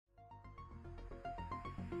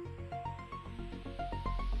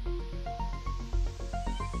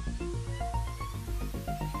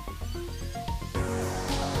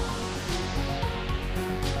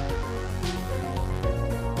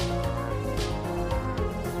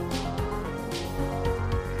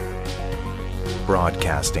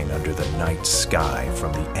broadcasting under the night sky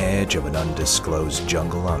from the edge of an undisclosed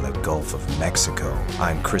jungle on the Gulf of Mexico.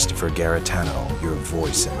 I'm Christopher Garetano, your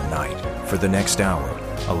voice in the night. For the next hour,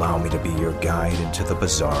 allow me to be your guide into the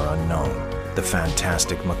bizarre unknown, the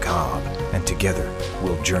fantastic macabre, and together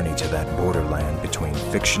we'll journey to that borderland between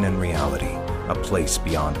fiction and reality, a place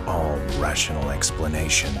beyond all rational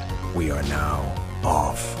explanation. We are now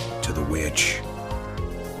off to the witch.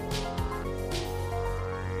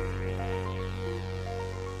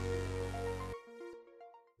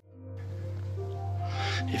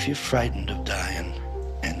 If you're frightened of dying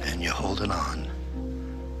and you're holding on,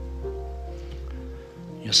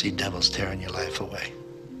 you'll see devils tearing your life away.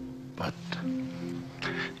 But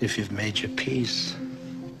if you've made your peace,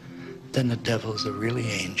 then the devils are really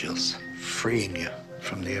angels, freeing you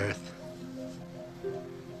from the earth.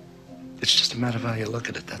 It's just a matter of how you look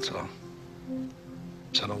at it, that's all.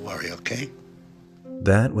 So don't worry, okay?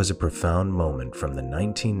 That was a profound moment from the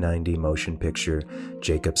 1990 motion picture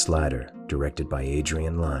Jacob's Ladder, directed by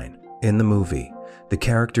Adrian Lyne. In the movie, the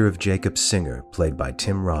character of Jacob Singer, played by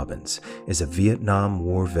Tim Robbins, is a Vietnam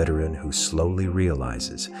War veteran who slowly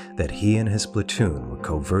realizes that he and his platoon were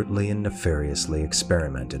covertly and nefariously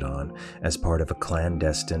experimented on as part of a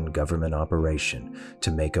clandestine government operation to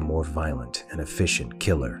make a more violent and efficient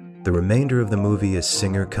killer. The remainder of the movie is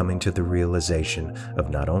Singer coming to the realization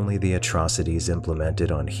of not only the atrocities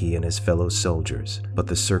implemented on he and his fellow soldiers, but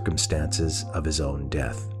the circumstances of his own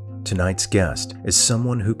death. Tonight's guest is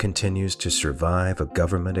someone who continues to survive a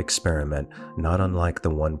government experiment not unlike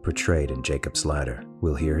the one portrayed in Jacob's Ladder.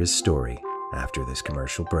 We'll hear his story after this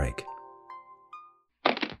commercial break.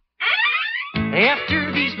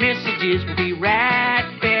 After these messages, we'll be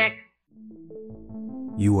right back.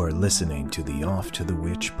 You are listening to the Off to the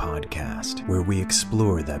Witch podcast, where we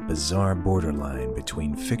explore that bizarre borderline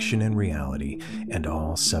between fiction and reality and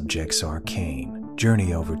all subjects arcane.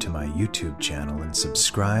 Journey over to my YouTube channel and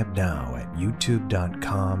subscribe now at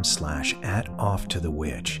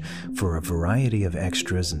youtube.com/@offtothewitch for a variety of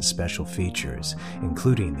extras and special features,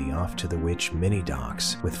 including the Off to the Witch mini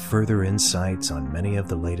docs with further insights on many of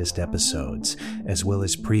the latest episodes, as well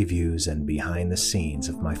as previews and behind the scenes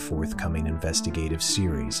of my forthcoming investigative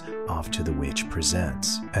series, Off to the Witch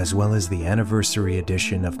Presents, as well as the anniversary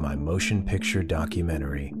edition of my motion picture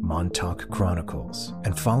documentary, Montauk Chronicles.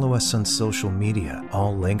 And follow us on social media.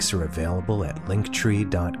 All links are available at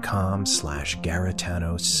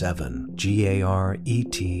linktree.com/Garetano7,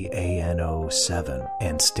 GARETANO7,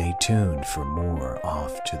 and stay tuned for more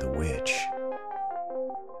Off to the Witch.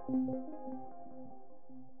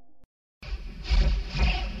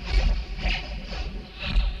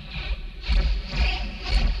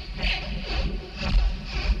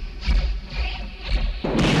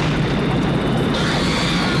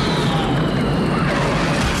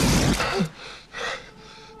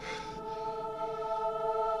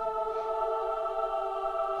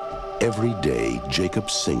 Every day, Jacob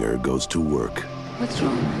Singer goes to work. What's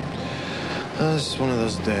wrong? It's one of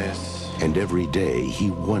those days. And every day, he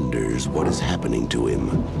wonders what is happening to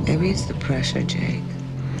him. Maybe it's the pressure, Jake.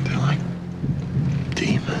 They're like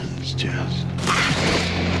demons, Jess.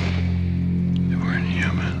 They weren't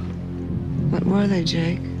human. What were they,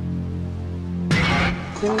 Jake?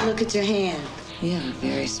 Let me look at your hand. You have a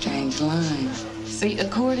very strange line. See,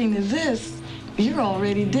 according to this, you're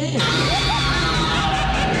already dead.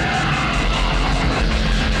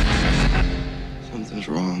 Something's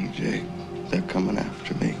wrong, Jake. They're coming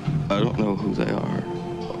after me. I don't know who they are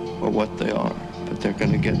or what they are, but they're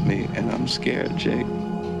gonna get me, and I'm scared, Jake.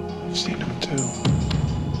 I've seen them too.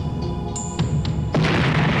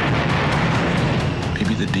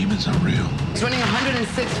 Maybe the demons are real. It's running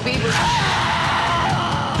 106 feet.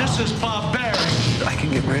 This is barbaric. I can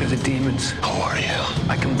get rid of the demons. Who are you?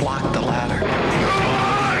 I can block the ladder.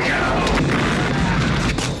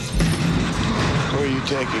 Where are you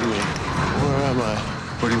taking me? Where am I?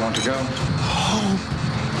 Where do you want to go? Home.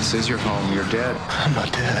 This is your home. You're dead. I'm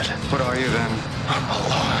not dead. What are you then? I'm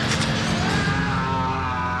alive.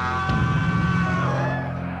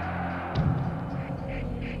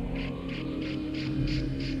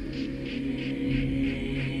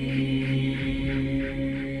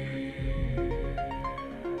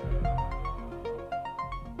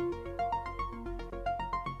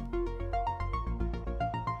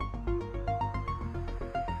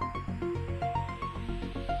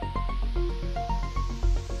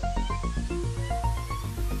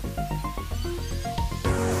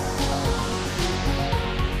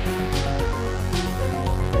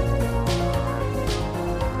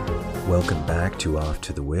 Welcome back to Off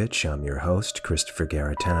to the Witch. I'm your host, Christopher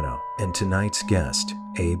Garitano, and tonight's guest,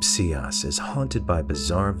 Abe Sias, is haunted by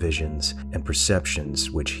bizarre visions and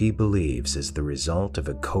perceptions which he believes is the result of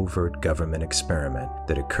a covert government experiment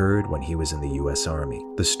that occurred when he was in the U.S. Army.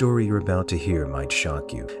 The story you're about to hear might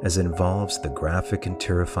shock you, as it involves the graphic and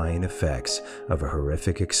terrifying effects of a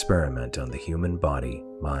horrific experiment on the human body,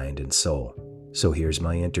 mind, and soul. So here's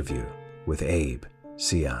my interview with Abe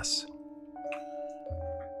Sias.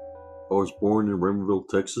 I was born in Raymondville,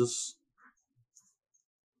 Texas,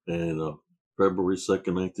 and February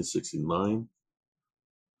 2nd, 1969.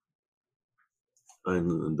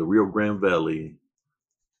 And in the Rio Grande Valley,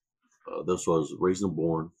 that's where I was raised and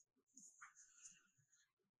born.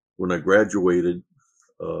 When I graduated,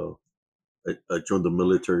 I joined the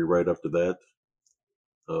military right after that.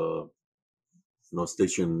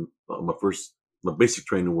 Stationed, my basic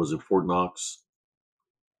training was in Fort Knox,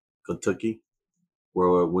 Kentucky,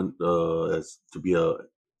 where I went as to be a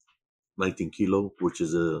 19 kilo, which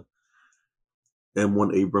is a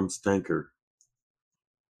M1 Abrams tanker.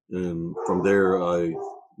 And from there, I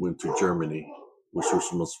went to Germany, which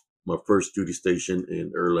was my first duty station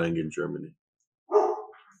in Erlangen, Germany.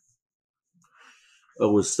 I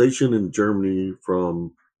was stationed in Germany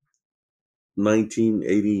from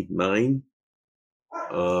 1989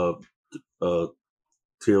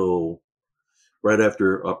 till right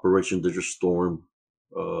after Operation Desert Storm,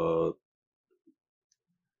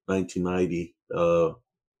 1990.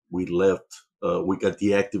 We left. We got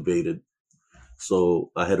deactivated.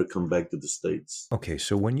 So I had to come back to the States. Okay,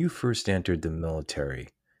 so when you first entered the military,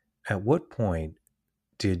 at what point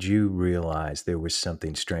did you realize there was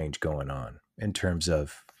something strange going on in terms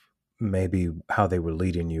of maybe how they were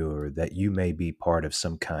leading you, or that you may be part of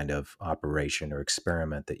some kind of operation or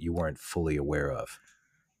experiment that you weren't fully aware of?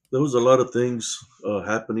 There was a lot of things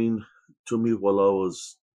happening to me while I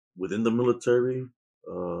was within the military,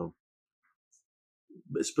 uh,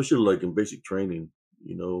 especially like in basic training.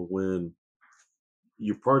 When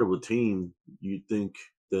you're part of a team, you think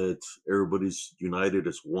that everybody's united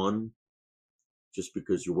as one just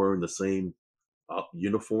because you're wearing the same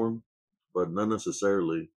uniform, but not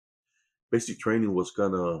necessarily. Basic training was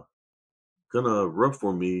kind of rough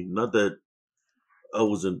for me. Not that I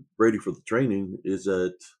wasn't ready for the training, is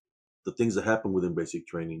that the things that happen within basic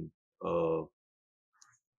training, a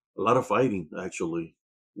lot of fighting actually,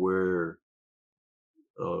 where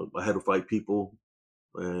I had to fight people,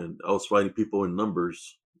 and I was fighting people in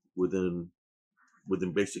numbers within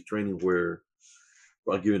basic training. Where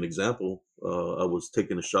I'll give you an example. I was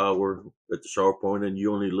taking a shower at the shower point, and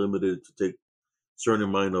you only limited to take certain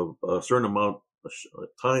amount of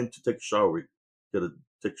time to take a shower. You got to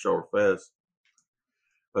take a shower fast.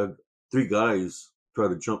 I had three guys try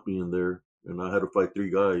to jump me in there, and I had to fight three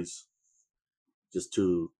guys just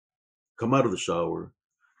to come out of the shower.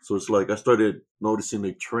 So it's like I started noticing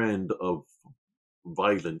a trend of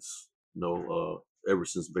violence, ever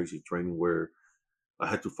since basic training, where I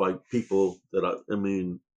had to fight people that I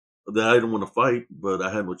didn't want to fight, but I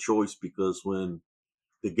had no choice, because when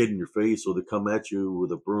they get in your face or they come at you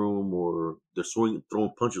with a broom or they're throwing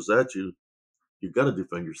punches at you, you got to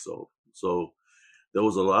defend yourself. So there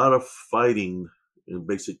was a lot of fighting in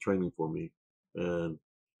basic training for me, and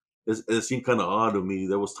it seemed kind of odd to me.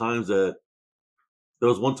 There was one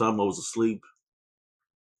time I was asleep,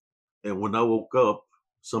 and when I woke up,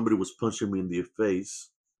 somebody was punching me in the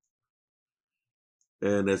face.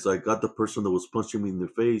 And as I got the person that was punching me in the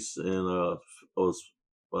face, and I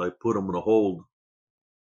put him in a hold,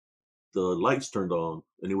 the lights turned on,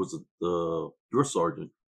 and it was the drill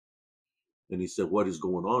sergeant, and he said, "What is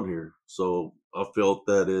going on here?" So I felt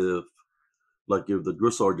that if the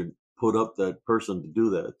drill sergeant put up that person to do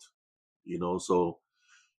that, so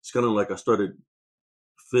it's kind of like I started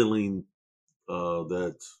feeling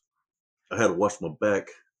that I had to watch my back.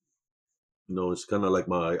 It's kind of like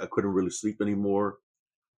I couldn't really sleep anymore,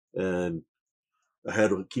 and I had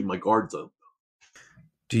to keep my guards up.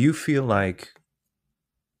 Do you feel like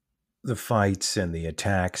the fights and the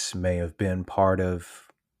attacks may have been part of,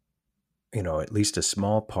 at least a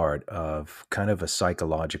small part of kind of a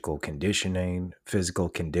psychological conditioning, physical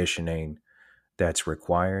conditioning that's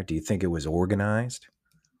required? Do you think it was organized?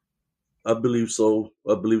 I believe so.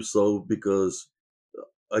 I believe so, because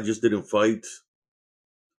I just didn't fight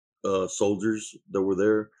soldiers that were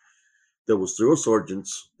there. There was drill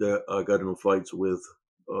sergeants that I got into fights with.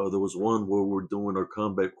 There was one where we're doing our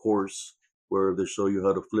combat course, where they show you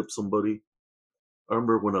how to flip somebody. I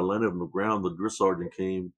remember when I landed on the ground, the drill sergeant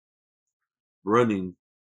came running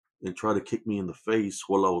and tried to kick me in the face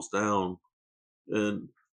while I was down. And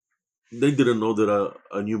they didn't know that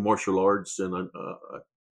I knew martial arts, and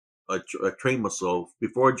I trained myself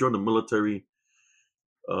before I joined the military.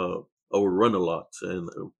 Uh, I would run a lot, and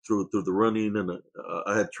through the running, and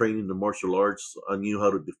I had training in martial arts. I knew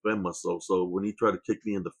how to defend myself. So when he tried to kick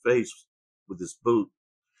me in the face with his boot,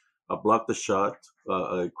 I blocked the shot.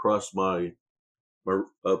 I crossed my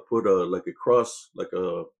put a like a cross, like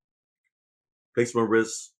a placed my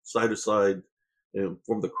wrist side to side, and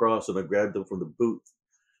formed the cross, and I grabbed him from the boot,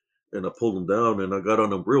 and I pulled him down, and I got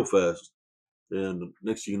on him real fast. And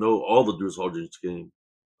next thing you know, all the drill sergeants came,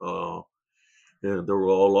 uh, and they were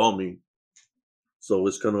all on me. So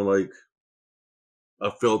it's kind of like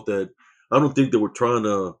I felt that I don't think they were trying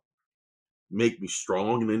to make me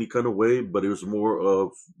strong in any kind of way, but it was more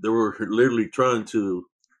of they were literally trying to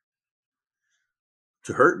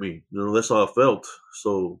hurt me. That's how I felt.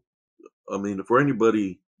 So I mean, for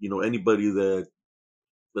anybody, anybody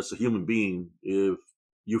that's a human being, if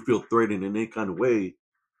you feel threatened in any kind of way,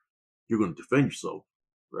 you're going to defend yourself,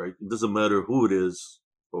 right? It doesn't matter who it is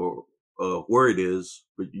or where it is,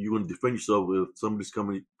 but you're going to defend yourself if somebody's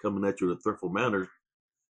coming at you in a threatful manner.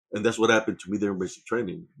 And that's what happened to me there in basic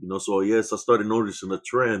training. So yes, I started noticing a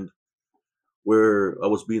trend where I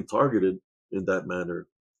was being targeted in that manner.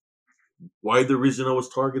 Why the reason I was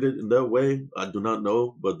targeted in that way, I do not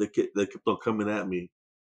know, but they kept on coming at me,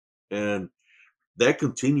 and that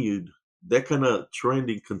continued. That kind of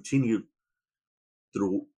trending continued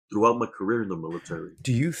throughout my career in the military.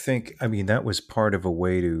 Do you think, I mean, that was part of a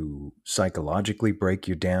way to psychologically break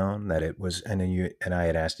you down? That it was, and then and I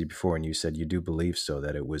had asked you before, and you said you do believe so,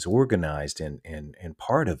 that it was organized in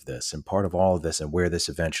part of this, and part of all of this, and where this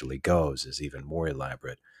eventually goes is even more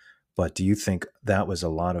elaborate. But do you think that was a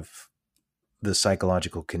lot of the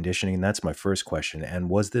psychological conditioning? That's my first question.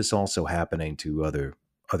 And was this also happening to other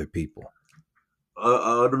people?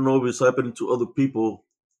 I don't know if it's happening to other people,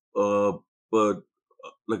 uh, but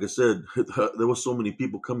like I said, there was so many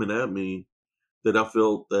people coming at me that I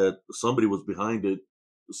felt that somebody was behind it,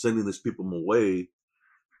 sending these people my way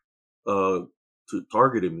uh, to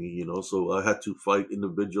targeting me. So I had to fight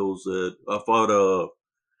individuals. That I fought a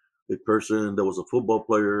person that was a football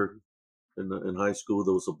player in high school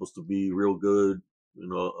that was supposed to be real good.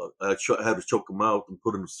 I had to choke him out and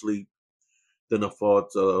put him to sleep. Then I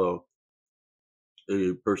fought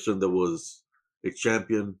a person that was a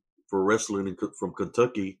champion for wrestling from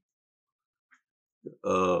Kentucky,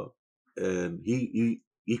 uh, and he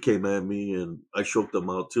came at me, and I choked him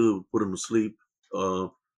out too, put him to sleep. Uh,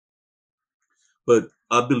 but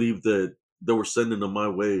I believe that they were sending them my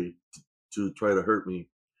way to try to hurt me.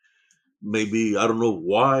 Maybe I don't know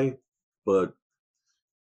why, but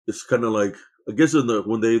it's kind of like I guess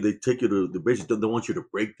when they take you to the basic, they want you to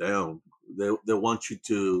break down. They want you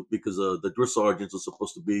to because the drill sergeants are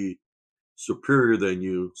supposed to be superior than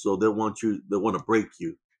you, so they want to break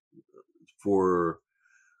you for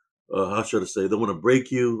how should I say? They want to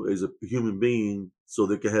break you as a human being so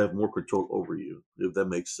they can have more control over you, if that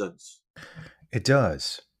makes sense. It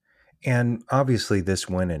does. And obviously, this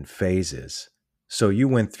went in phases. So you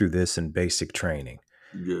went through this in basic training.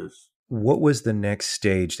 Yes. What was the next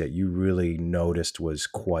stage that you really noticed was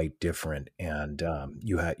quite different, and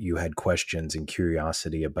you had questions and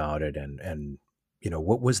curiosity about it, and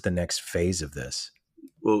what was the next phase of this?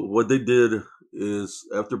 Well, what they did is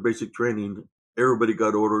after basic training, everybody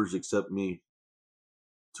got orders except me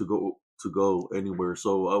to go anywhere.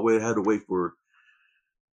 So had to wait for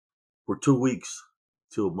 2 weeks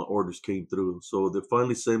till my orders came through. So they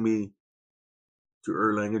finally sent me to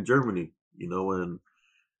Erlangen, Germany. And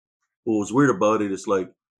what was weird about it is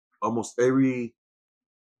like almost every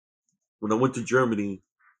when I went to Germany,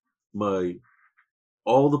 my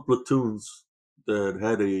all the platoons that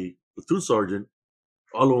had a platoon sergeant,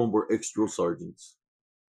 all of them were ex drill sergeants,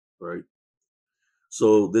 right?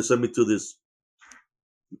 So they sent me to this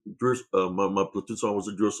my platoon sergeant was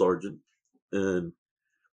a drill sergeant, and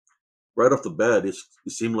right off the bat, it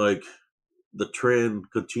seemed like the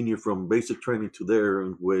trend continued from basic training to there,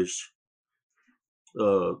 in which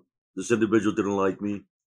uh, this individual didn't like me.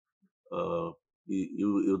 Uh,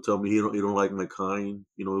 he'll tell me he don't like my kind.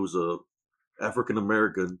 It was a African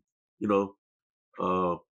American. You know,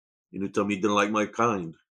 uh, and he told me he didn't like my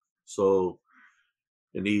kind. So,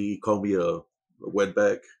 and he called me a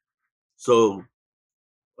wetback. So,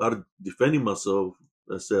 out of defending myself,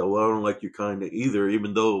 I said, "Well, I don't like your kind either."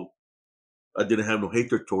 Even though I didn't have no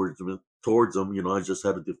hatred towards them, I just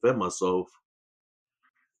had to defend myself.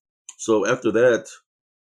 So after that,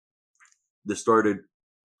 they started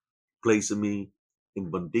placing me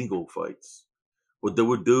in Bandingo fights. What they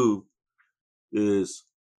would do is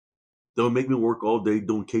they would make me work all day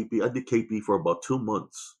doing KP. I did KP for about 2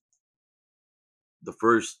 months. The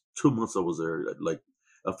first 2 months I was there, like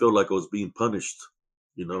I felt like I was being punished,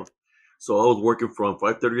 you know. So I was working from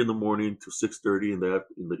 5:30 in the morning to 6:30 in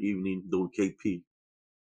the evening doing KP,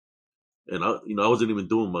 and I wasn't even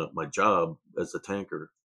doing my job as a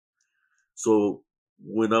tanker. So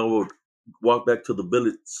when I would walk back to the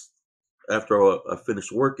billets after I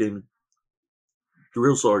finished working,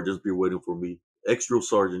 drill sergeants be waiting for me, ex-drill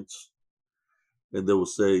sergeants, and they will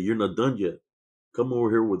say, "You're not done yet. Come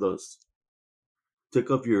over here with us.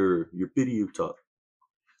 Take up your PDU top."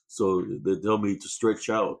 So they tell me to stretch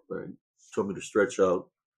out, right? Tell me to stretch out.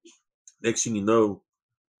 Next thing you know,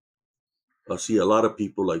 I see a lot of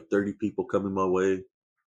people, like 30 people coming my way,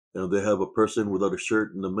 and they have a person without a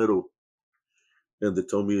shirt in the middle, and they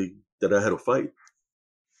told me that I had a fight.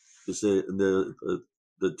 They said, and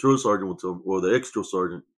the drill sergeant would tell me, or the ex drill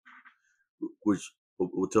sergeant, which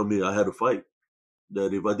would tell me I had a fight.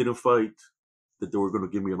 That if I didn't fight, that they were going to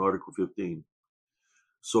give me an Article 15.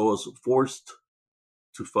 So I was forced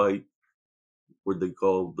to fight what they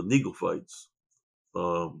call the Neagle fights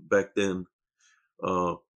back then.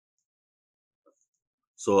 Uh,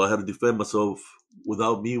 so I had to defend myself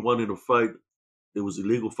without me wanting to fight. It was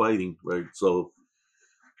illegal fighting, right? So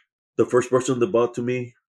the first person that bought to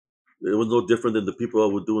me, it was no different than the people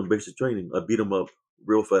I would do in basic training. I beat them up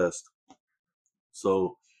real fast.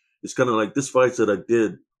 So it's kind of like this fights that I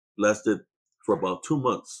did lasted for about 2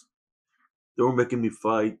 months. They were making me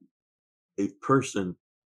fight a person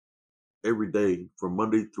every day from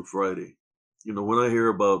Monday through Friday. When I hear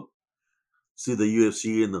about see the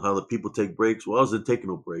UFC and how the people take breaks, well, I wasn't taking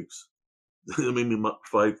no breaks. They made me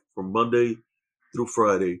fight from Monday through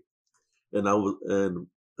Friday, and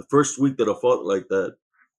the first week that I fought like that,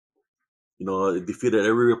 I defeated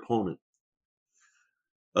every opponent.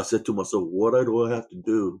 I said to myself, what do I have to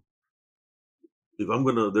do if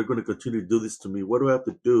they're gonna continue to do this to me? What do I have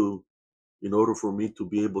to do in order for me to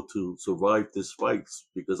be able to survive this fights?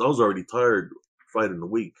 Because I was already tired fighting a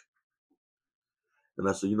week. And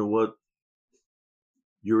I said, you know what?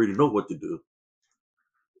 You already know what to do.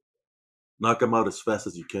 Knock them out as fast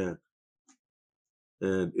as you can,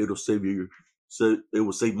 and it'll save you. So it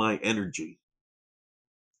will save my energy.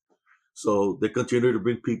 So they continued to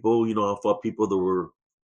bring people. I fought people that were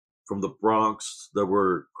from the Bronx, that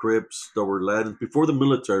were Crips, that were Latins. Before the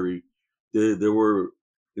military, they were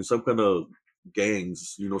in some kind of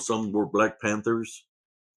gangs. Some were Black Panthers.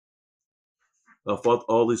 I fought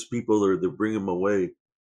all these people that they're bringing my way,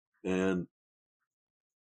 and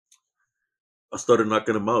I started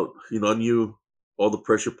knocking them out. I knew all the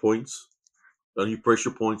pressure points. I knew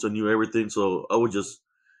pressure points. I knew everything. So I would just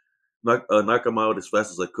knock them out as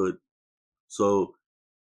fast as I could. So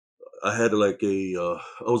I had I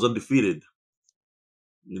was undefeated,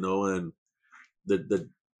 and the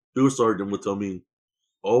drill sergeant would tell me,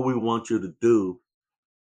 all we want you to do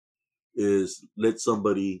is let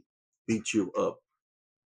somebody beat you up.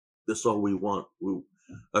 That's all we want.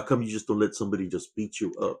 How come you just don't let somebody just beat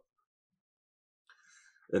you up?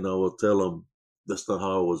 And I will tell them that's not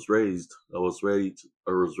how I was raised. I was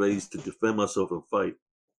raised to defend myself and fight.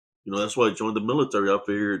 That's why I joined the military. I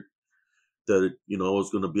figured that I was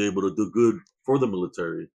going to be able to do good for the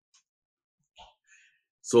military.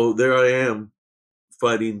 So there I am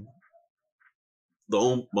fighting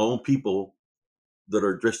my own people that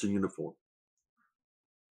are dressed in uniform.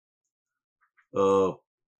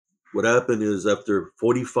 What happened is after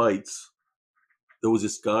 40 fights, there was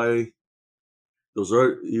this guy.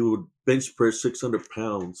 He would bench press 600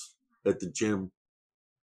 pounds at the gym.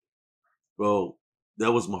 Well,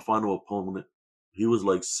 that was my final opponent. He was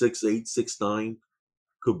like 6'8", 6'9",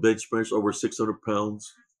 could bench press over 600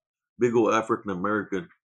 pounds. Big old African American.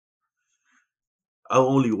 I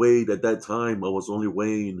was only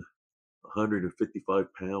weighing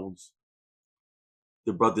 155 pounds.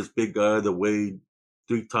 They brought this big guy that weighed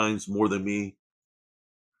 3 times more than me.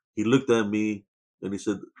 He looked at me and he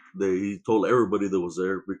said he told everybody that was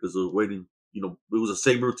there because I was waiting. It was the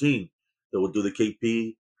same routine. They would do the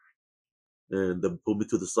KP and then pull me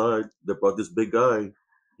to the side. They brought this big guy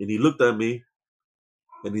and he looked at me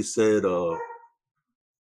and he said,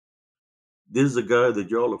 "This is a guy that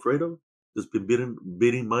you're all afraid of. That's been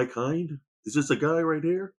beating my kind. This is a guy right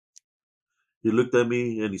here." He looked at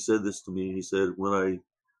me and he said this to me. He said,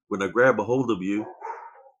 when I grab a hold of you,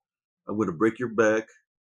 I'm going to break your back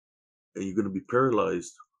and you're going to be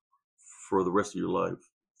paralyzed for the rest of your life.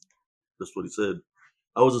 That's what he said.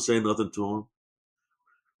 I wasn't saying nothing to him.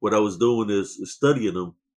 What I was doing is studying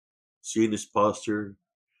him, seeing his posture,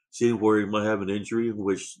 seeing where he might have an injury,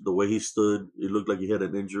 which the way he stood, it looked like he had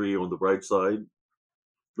an injury on the right side.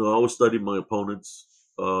 No, I always studied my opponents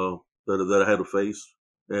that I had to face,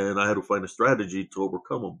 and I had to find a strategy to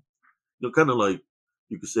overcome them. Kind of like,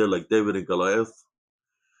 you could say like David and Goliath.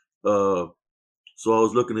 Uh, so I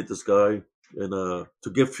was looking at this guy, and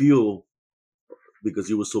to get fuel because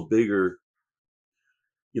he was so bigger,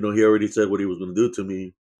 he already said what he was going to do to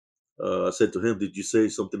me. I said to him, "Did you say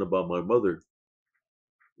something about my mother?"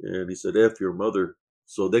 And he said, "F your mother."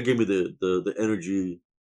 So that gave me the energy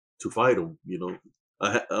to fight him.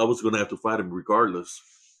 I was going to have to fight him regardless.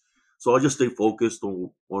 So I just stayed focused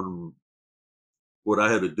on what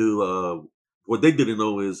I had to do. What they didn't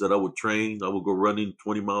know is that I would train. I would go running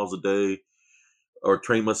 20 miles a day, or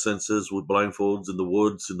train my senses with blindfolds in the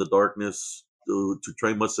woods in the darkness to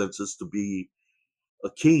train my senses to be a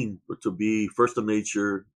king, or to be first of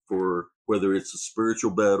nature for whether it's a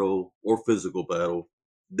spiritual battle or physical battle.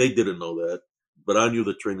 They didn't know that, but I knew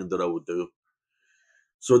the training that I would do.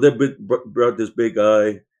 So they brought this big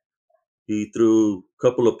guy. He threw a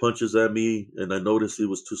couple of punches at me, and I noticed he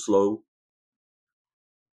was too slow.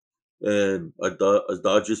 And I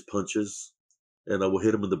dodged his punches, and I would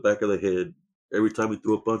hit him in the back of the head. Every time he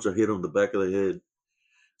threw a punch, I hit him in the back of the head,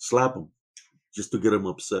 slap him, just to get him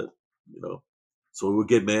upset, you know. So he would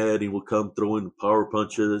get mad. He would come throwing power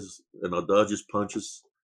punches, and I dodge his punches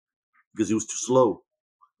because he was too slow.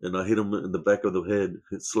 And I hit him in the back of the head,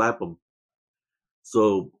 and slap him.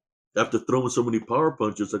 So after throwing so many power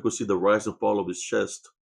punches, I could see the rise and fall of his chest,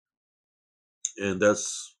 and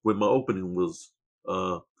that's when my opening was.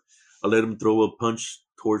 Uh, I let him throw a punch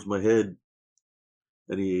towards my head,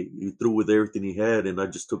 and he threw with everything he had, and I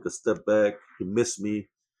just took a step back. He missed me,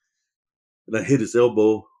 and I hit his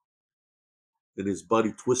elbow, and his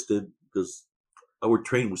body twisted because our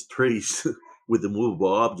train was traced with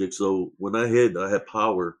immovable objects. So when I hit, I had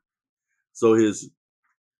power. So his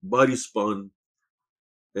body spun,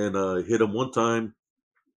 and I hit him one time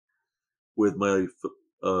with my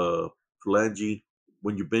phalange.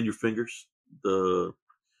 When you bend your fingers, the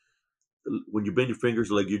when you bend your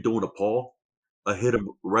fingers like you're doing a paw, I hit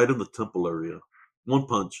him right in the temple area. One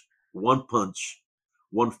punch, one punch,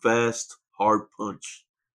 one fast, hard punch.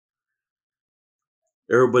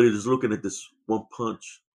 Everybody is looking at this one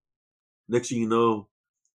punch. Next thing you know,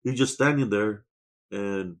 he's just standing there,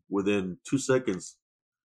 and within 2 seconds,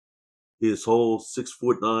 his whole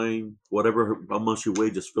 6'9", whatever how much he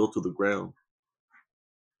weighed, just fell to the ground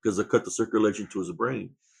because I cut the circulation to his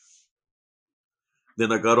brain.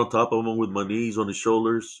 Then I got on top of him with my knees on his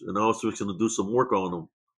shoulders, and I was going to do some work on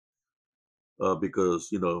him because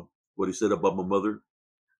what he said about my mother.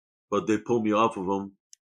 But they pulled me off of him,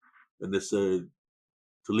 and they said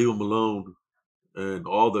to leave him alone. And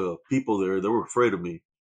all the people there, they were afraid of me.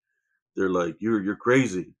 They're like, "You're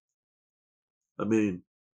crazy." I mean,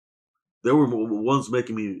 they were ones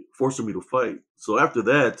forcing me to fight. So after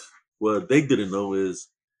that, what they didn't know is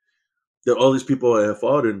that all these people I have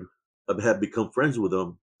fought and I had become friends with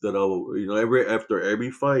them. That I will, after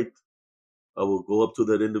every fight, I will go up to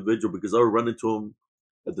that individual because I would run into him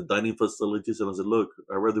at the dining facilities, and I said, "Look,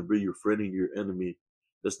 I'd rather be your friend than your enemy.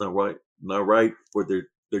 That's not right. Not right what they're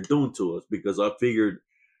doing to us." Because I figured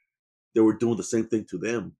they were doing the same thing to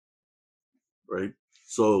them, right?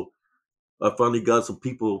 So I finally got some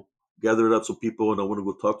people, gathered up some people, and I want to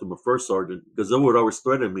go talk to my first sergeant because they would always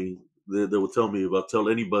threaten me. They would tell me if I tell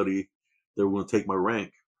anybody, they were going to take my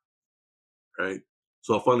rank, right?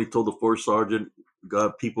 So I finally told the first sergeant,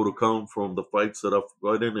 got people to come from the fights that I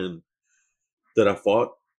fought in and that I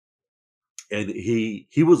fought, and he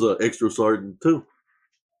was an extra sergeant too.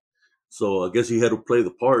 So I guess he had to play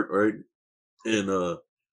the part, right? And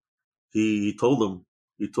he told them,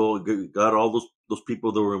 he told got all those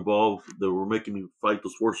people that were involved that were making me fight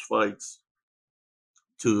those worst fights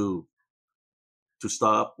to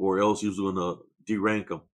stop, or else he was going to derank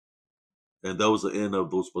them, and that was the end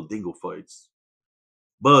of those Bandingo fights.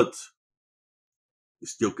 But it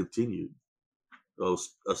still continued. I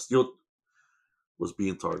still was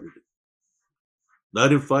being targeted,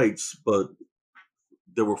 not in fights, but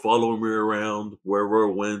they were following me around wherever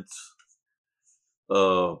I went.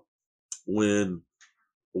 Uh, when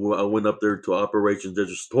I went up there to Operation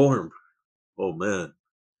Desert Storm, oh man,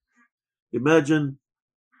 imagine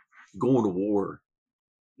going to war,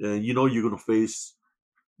 and you're going to face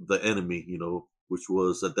the enemy, which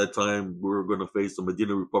was at that time we were going to face the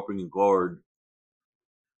Medina Republican Guard,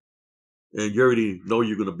 and you already know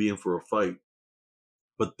you're going to be in for a fight.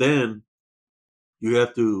 But then you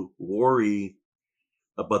have to worry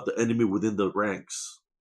about the enemy within the ranks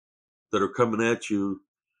that are coming at you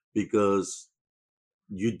because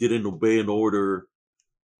you didn't obey an order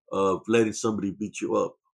of letting somebody beat you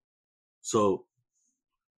up. So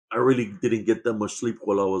I really didn't get that much sleep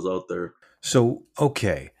while I was out there. So,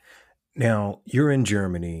 okay. Now, you're in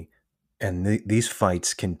Germany And these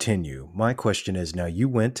fights continue. My question is now you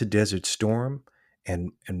went to Desert Storm,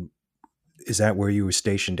 and is that where you were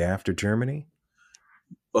stationed after Germany?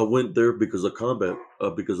 I went there because of combat,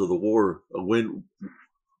 because of the war. I went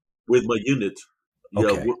with my unit. Yeah,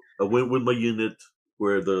 Okay. I went with my unit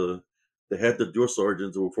where they had the drill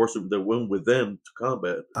sergeants that were forcing that went with them to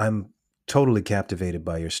combat. I'm totally captivated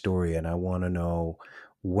by your story, and I want to know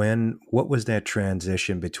what was that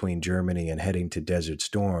transition between Germany and heading to Desert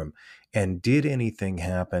Storm, and did anything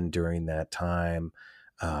happen during that time?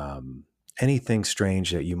 Um, Anything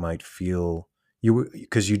strange that you might feel you were,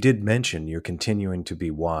 because you did mention you're continuing to be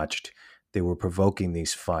watched. They were provoking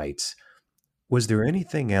these fights. Was there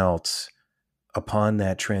anything else upon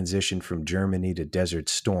that transition from Germany to Desert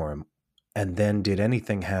Storm? And then did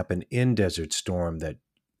anything happen in Desert Storm that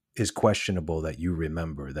is questionable that you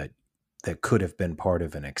remember that could have been part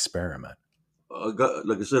of an experiment? I got,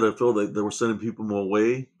 like I said, I felt like they were sending people my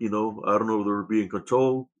way. I don't know if they were being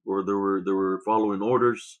controlled or they were following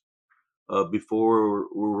orders. Before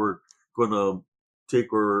we were gonna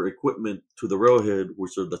take our equipment to the railhead,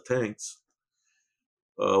 which are the tanks,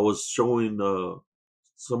 I was showing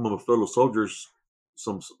some of my fellow soldiers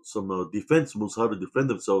some defense moves, how to defend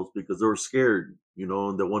themselves because they were scared,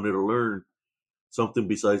 and they wanted to learn something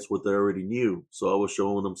besides what they already knew. So I was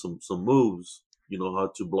showing them some moves,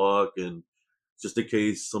 how to block and just in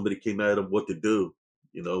case somebody came at them, what to do,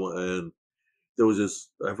 And there was this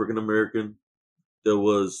African American. There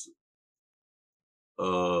was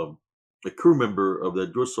um, a crew member of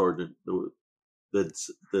that drill sergeant that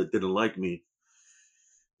didn't like me,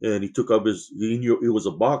 and he took up he knew he was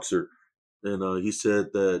a boxer, and he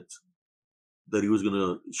said that he was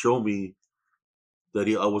gonna show me that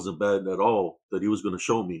I wasn't bad at all. That he was gonna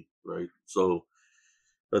show me, right? So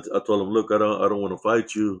I told him, look, I don't want to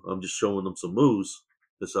fight you. I'm just showing them some moves.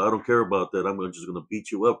 And so I don't care about that. I'm just gonna beat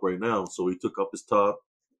you up right now. So he took up his top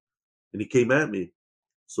and he came at me.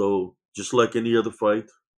 So just like any other fight,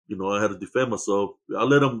 I had to defend myself. I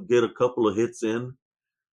let him get a couple of hits in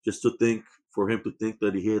just to think for him to think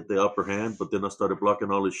that he had the upper hand, but then I started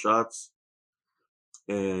blocking all his shots.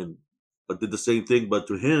 And I did the same thing, but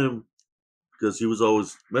to him, because he was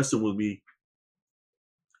always messing with me,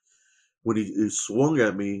 when he swung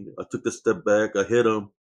at me, I took a step back, I hit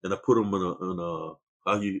him, and I put him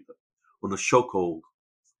how you on a chokehold,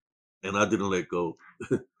 and I didn't let go.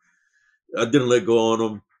 I didn't let go on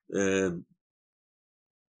him, and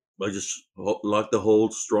I just locked the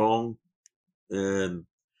hold strong, and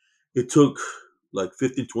it took like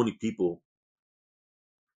 15, 20 people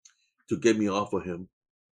to get me off of him.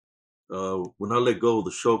 When I let go of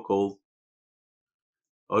the chokehold,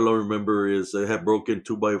 all I remember is they had broken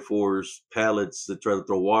 2x4s, pallets that tried to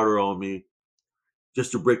throw water on me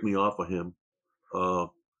just to break me off of him. Uh,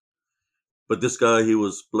 but this guy, he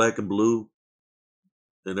was black and blue,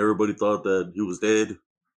 and everybody thought that he was dead.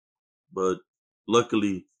 But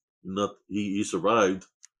luckily, not he survived.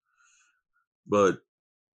 But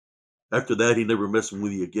after that, he never messed with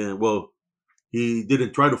me again. Well, he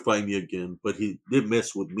didn't try to fight me again, but he did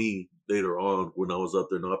mess with me later on when I was out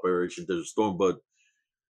there in Operation Desert Storm. But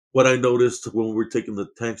what I noticed when we were taking the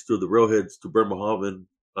tanks to the railheads to Bremerhaven,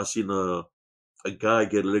 I seen a guy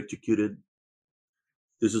get electrocuted.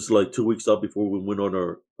 This is like 2 weeks out before we went on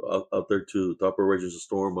our out there to the Operation Desert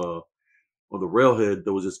Storm. On the railhead,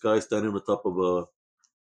 there was this guy standing on the top of a.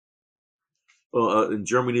 In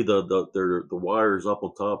Germany, the wires up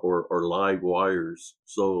on top are live wires,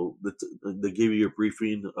 so they give you a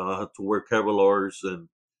briefing to wear Kevlars and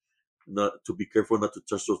not to be careful not to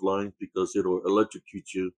touch those lines because it'll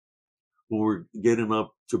electrocute you. When we're getting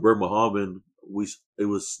up to Bremerhaven, it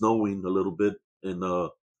was snowing a little bit, and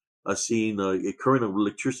I seen a current of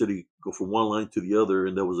electricity go from one line to the other,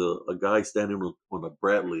 and there was a guy standing on a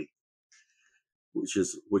Bradley, which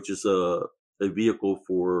is a vehicle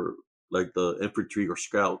for like the infantry or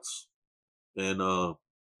scouts, and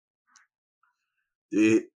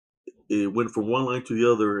it it went from one line to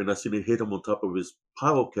the other, and I seen it hit him on top of his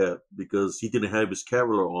pile cap because he didn't have his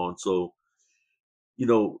Kevlar on. So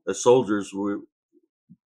as soldiers, we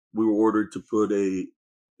were ordered to put a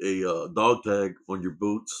dog tag on your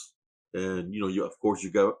boots, and you of course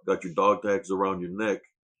you got your dog tags around your neck,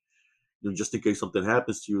 just in case something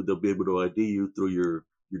happens to you, they'll be able to ID you through your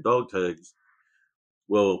dog tags.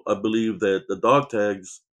 Well, I believe that the dog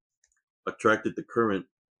tags attracted the current,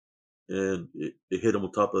 and it hit him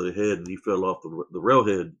on top of the head, and he fell off the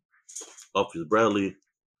railhead off his Bradley.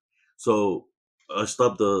 So I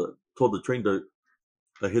told the train that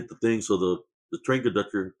I hit the thing, so the train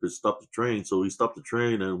conductor could stop the train. So he stopped the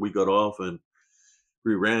train, and we got off, and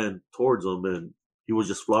we ran towards him, and he was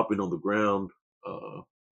just flopping on the ground. Uh,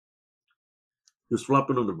 he was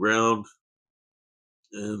flopping on the ground,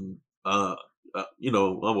 and I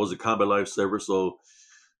was a combat lifesaver, so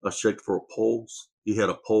I checked for a pulse. He had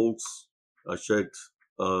a pulse. I checked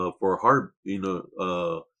for a heart. He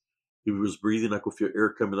was breathing. I could feel air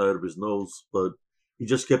coming out of his nose, but he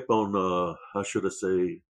just kept on. How should I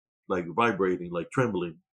say? Like vibrating, like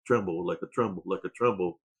tremble, like a tremble.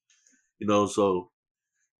 So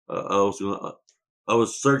I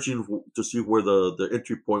was searching to see where the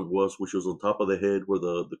entry point was, which was on top of the head, where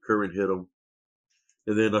the current hit him,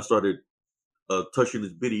 and then I started touching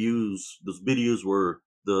his BDUs. Those BDUs were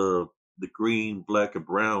the green, black, and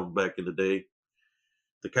brown back in the day,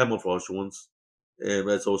 the camouflage ones. And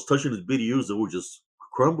as I was touching his BDUs, they were just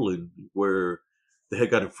crumbling where they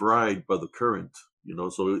had gotten fried by the current.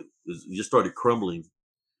 So it just started crumbling.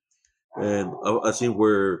 And I seen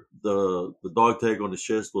where the dog tag on his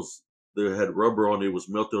chest was, there had rubber on it, was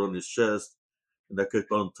melted on his chest, and I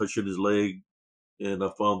kept on touching his leg, and I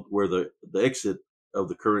found where the exit of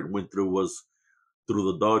the current went through was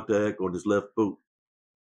through the dog tag on his left boot,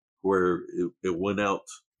 where it went out.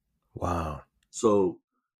 Wow. So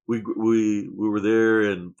we were there,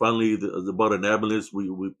 and finally, about an ambulance,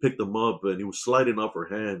 we picked him up, and he was sliding off our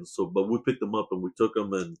hands. So, but we picked him up and we took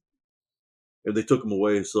him, and they took him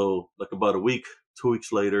away. So, like about a week, 2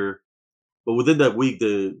 weeks later, but within that week,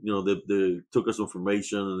 they took us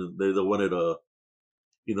information, and they wanted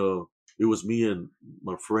it was me and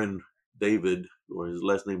my friend David, or his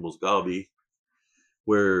last name was Gabi,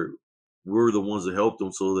 where we were the ones that helped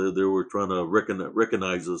him. So they were trying to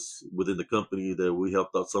recognize us within the company that we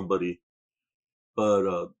helped out somebody.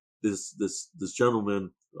 But this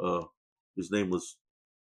gentleman, his name was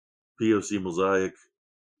POC Mosaic.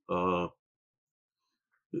 Uh,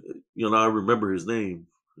 I remember his name.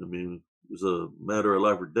 I mean, it was a matter of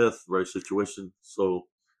life or death, right, situation. So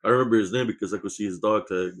I remember his name because I could see his dog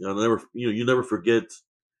tag. I never, you never forget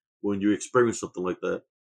when you experience something like that,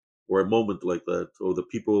 or a moment like that, or the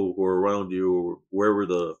people who are around you, or wherever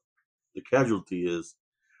the casualty is.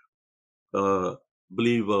 I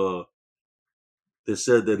believe they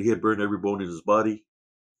said that he had burned every bone in his body,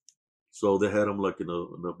 so they had him like in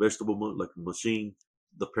a vegetable like a machine.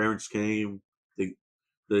 The parents came. They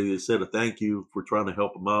they said a thank you for trying to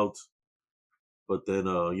help him out, but then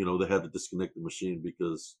they had to disconnect the machine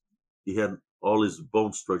because he had all his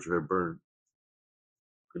bone structure had burned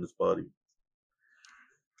in his body.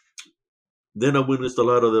 Then I witnessed a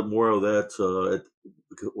lot of that, more of that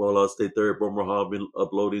while I stayed there at Bremerhaven, been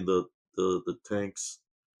uploading the tanks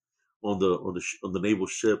on the naval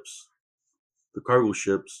ships, the cargo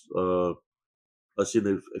ships. I seen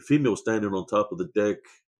a female standing on top of the deck.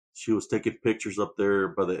 She was taking pictures up there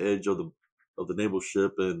by the edge of the naval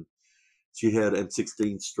ship, and she had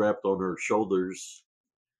M16 strapped on her shoulders.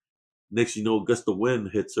 Next, a gust of wind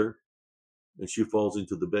hits her, and she falls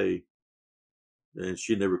into the bay, and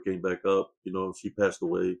she never came back up. She passed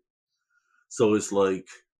away. So it's like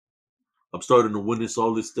I'm starting to witness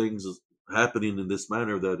all these things happening in this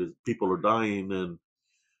manner that people are dying, and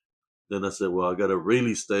then I said, well, I got to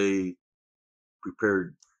really stay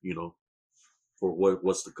prepared, for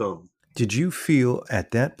what's to come. Did you feel at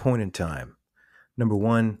that point in time, number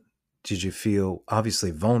one, did you feel obviously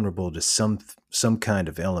vulnerable to some kind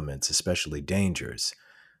of elements, especially dangers?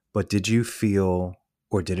 But did you feel,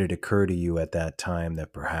 or did it occur to you at that time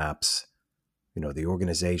that perhaps, the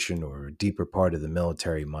organization or a deeper part of the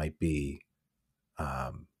military might be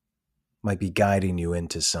guiding you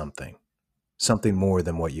into something more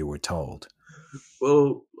than what you were told?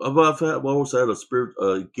 Well, I've always had a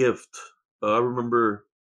spirit gift. I remember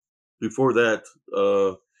before that,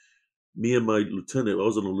 me and my lieutenant, I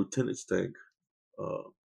was in a lieutenant's tank, uh,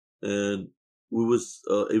 and we was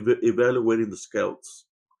evaluating the scouts,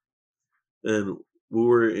 and we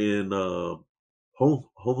were in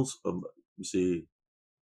homes. You see,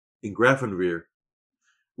 in Grafenwehr,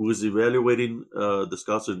 we was evaluating the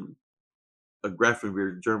scouts in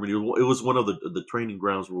Grafenwehr, Germany. It was one of the training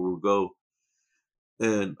grounds where we would go,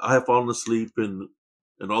 and I had fallen asleep, and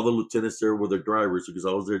all the lieutenants there were their drivers because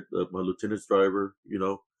I was their my lieutenant's driver.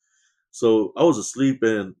 So I was asleep,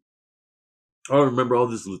 and I remember all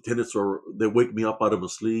these lieutenants they wake me up out of my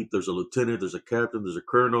sleep. There's a lieutenant, there's a captain, there's a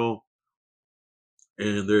colonel,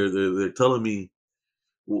 and they're telling me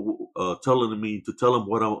to tell them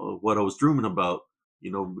what I was dreaming about.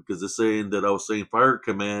 Because they're saying that I was saying fire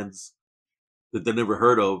commands that they never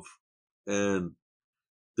heard of, and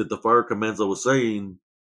that the fire commands I was saying,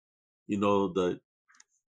 that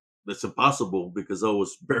that's impossible because I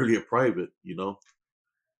was barely a private,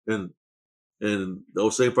 and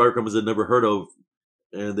those same fire commands I never heard of,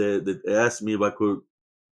 and they asked me if I could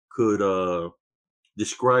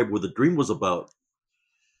describe what the dream was about.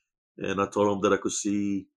 and I told him that I could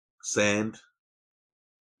see sand,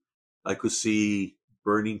 I could see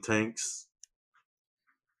burning tanks,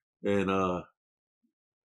 and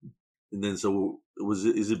then so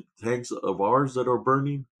is it tanks of ours that are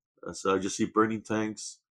burning? So I just see burning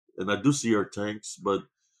tanks, and I do see our tanks, but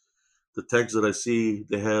the tanks that I see,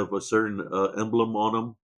 they have a certain emblem on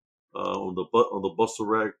them on the bustle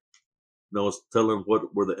rack. And I was telling him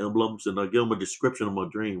what were the emblems, and I gave him a description of my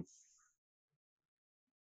dream.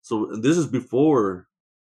 So, and this is before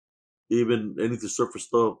even anything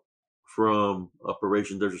surfaced up from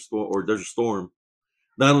Operation Desert Storm or Desert Storm.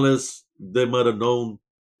 Not unless they might have known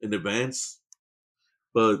in advance,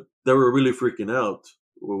 but they were really freaking out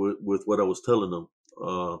with what I was telling them.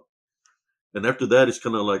 And after that, it's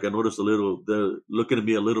kind of like I noticed they're looking at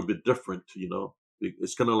me a little bit different, you know.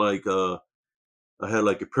 It's kind of like I had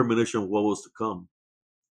like a premonition of what was to come.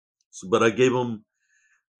 So, but I gave them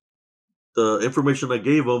the information I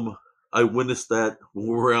gave them. I witnessed that when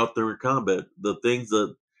we were out there in combat. The things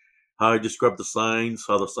that how I described the signs,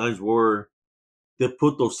 how the signs were, they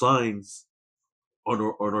put those signs on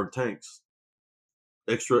our tanks,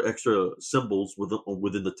 extra symbols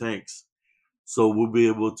within the tanks, so we'll be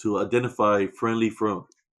able to identify friendly from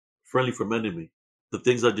enemy. The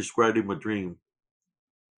things I described in my dream,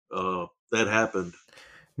 that happened.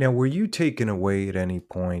 Now, were you taken away at any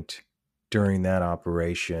point during that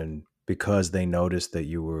operation because they noticed that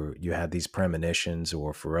you had these premonitions,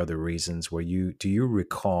 or for other reasons? Do you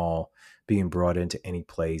recall being brought into any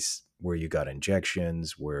place where you got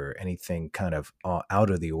injections, where anything kind of out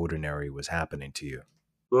of the ordinary was happening to you?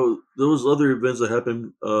 Well, there was other events that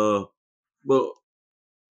happened. Well,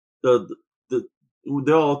 the, the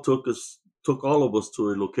they all took all of us to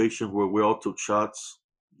a location where we all took shots.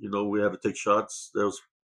 You know, we had to take shots. That was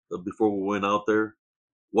before we went out there.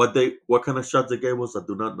 What kind of shots they gave us, I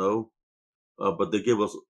do not know. But they gave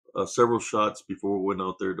us several shots before we went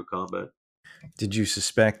out there to combat. Did you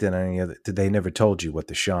suspect that any other? Did they never told you what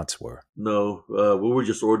the shots were? No, we were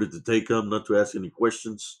just ordered to take them, not to ask any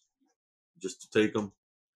questions, just to take them.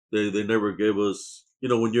 They never gave us. You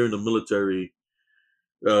know, when you're in the military,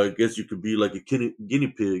 I guess you could be like a guinea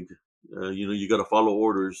pig. You know, you got to follow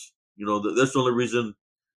orders. You know, that's the only reason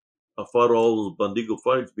I fought all those Bandigo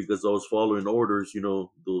fights, because I was following orders. You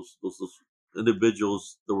know, those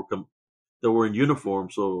individuals that were in uniform,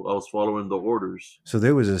 so I was following the orders. So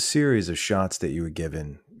there was a series of shots that you were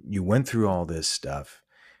given. You went through all this stuff.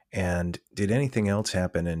 And did anything else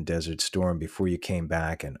happen in Desert Storm before you came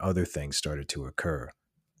back and other things started to occur?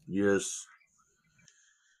 Yes.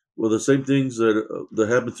 Well, the same things that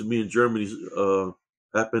happened to me in Germany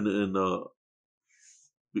happened in.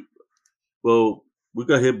 Well, we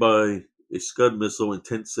got hit by a Scud missile in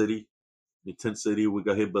Tent City. In Tent City, we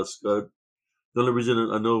got hit by Scud. The only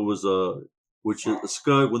reason I know was which is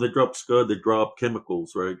Scud. When they drop Scud, they drop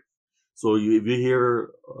chemicals, right? So if you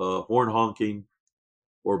hear horn honking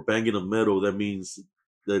or banging of metal, that means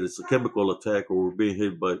that it's a chemical attack, or we're being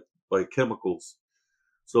hit by chemicals.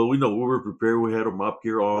 So we know we were prepared. We had our mop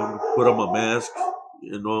gear on, put on my mask,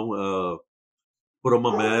 you know, put on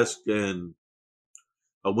my mask, and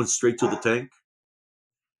I went straight to the tank.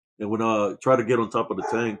 And when I tried to get on top of the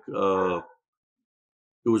tank,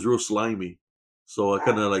 it was real slimy. So I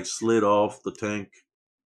kind of like slid off the tank.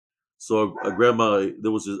 So I grabbed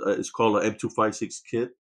it's called an M256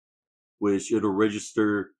 kit, which it'll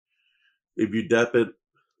register if you dap it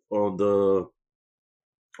on the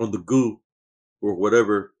goo or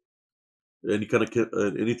whatever, any kind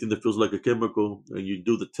of anything that feels like a chemical, and you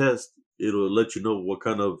do the test, it'll let you know what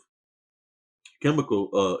kind of chemical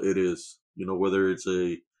it is. You know, whether it's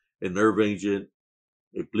a nerve agent,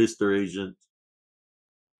 a blister agent,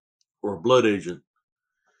 or a blood agent.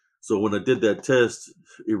 So when I did that test,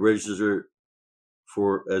 it registered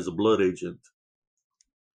for as a blood agent,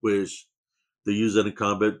 which they use that in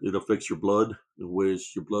combat. It affects your blood, in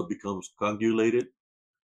which your blood becomes coagulated,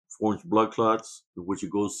 forms blood clots, in which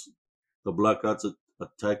the blood clots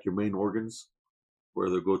attack your main organs, where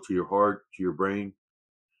they go to your heart, to your brain.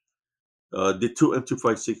 Did two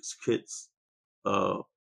M256 kits, uh,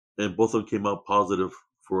 and both of them came out positive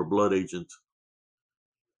for a blood agent.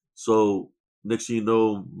 So next thing you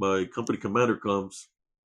know, my company commander comes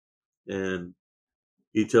and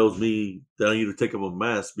he tells me that I need to take up a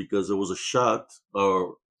mask because there was a shot,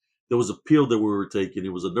 or there was a pill that we were taking.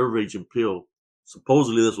 It was a nerve agent pill.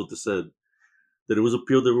 Supposedly, that's what they said. That it was a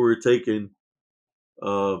pill that we were taking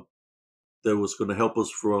uh, that was going to help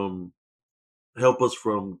us from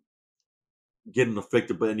getting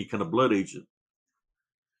affected by any kind of blood agent.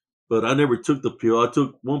 But I never took the pill. I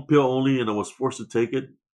took one pill only, and I was forced to take it.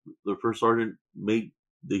 The first sergeant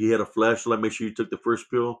he had a flashlight. Make sure you took the first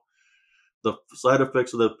pill. the side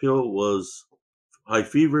effects of that pill was high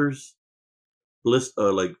fevers,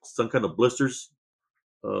 like some kind of blisters,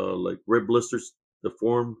 like red blisters that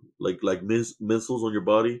form like missiles on your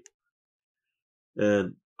body.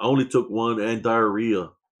 And I only took one, and diarrhea.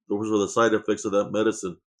 Those were the side effects of that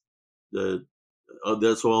medicine. That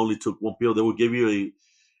that's why I only took one pill. They would give you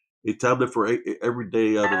a tablet for every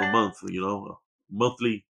day out of the month.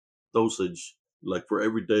 Monthly dosage, like for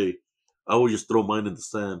every day. I would just throw mine in the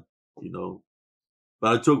sand. You know,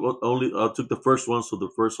 but I took the first one, so the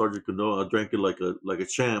first sergeant could know. I drank it like a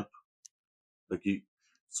champ, like you,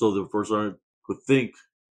 so the first sergeant could think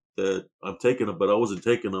that I'm taking them, but I wasn't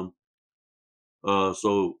taking them.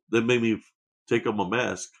 So they made me take off my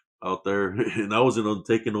mask out there, and I wasn't on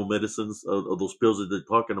taking no medicines of those pills that they're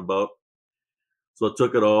talking about. So I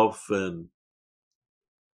took it off, and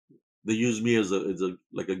they used me as a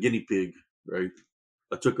like a guinea pig, right?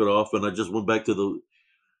 I took it off, and I just went back to the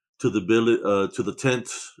tent.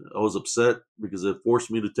 I was upset because it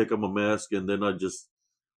forced me to take off my mask, and then I just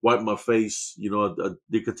wiped my face. I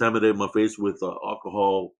decontaminated my face with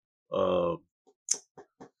alcohol, uh,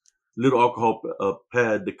 little alcohol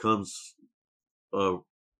pad that comes uh,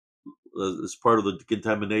 as part of the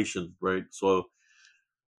decontamination, right? So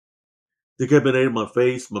decontaminated my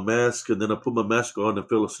face, my mask, and then I put my mask on and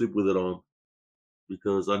fell asleep with it on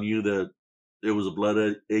because I knew that there was a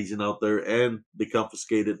blood agent out there, and they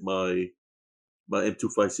confiscated my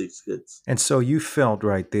M256 kits. And so you felt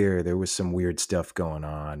right there was some weird stuff going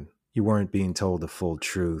on. You weren't being told the full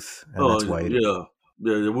truth, and Oh that's why it, yeah,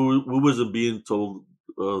 yeah. We wasn't being told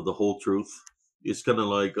the whole truth. It's kind of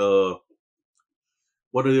like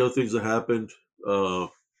one of the other things that happened. Uh,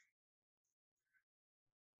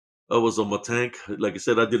 I was on my tank. Like I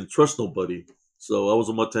said, I didn't trust nobody, so I was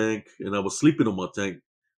on my tank and I was sleeping on my tank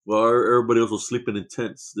while everybody else was sleeping in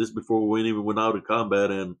tents. This before we even went out in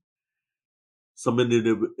combat, and some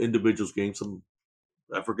individuals came, some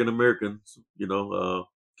African Americans,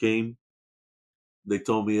 came. They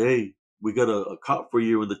told me, "Hey, we got a cot for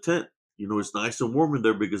you in the tent. It's nice and warm in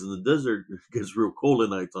there because in the desert it gets real cold at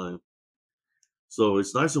nighttime. So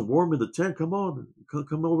it's nice and warm in the tent. Come on,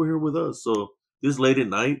 come over here with us." So this late at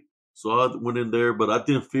night, so I went in there, but I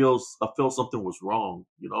didn't feel. I felt something was wrong.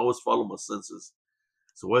 I always follow my senses.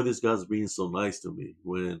 So why this guy's being so nice to me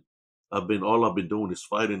when I've been doing is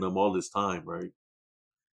fighting them all this time, right?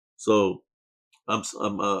 So I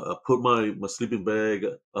put my sleeping bag.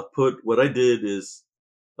 I put what I did is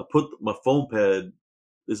I put my foam pad.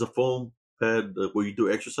 There's a foam pad where you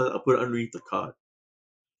do exercise. I put it underneath the cot,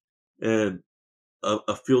 and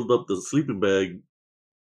I filled up the sleeping bag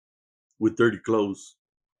with dirty clothes,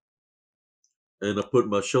 and I put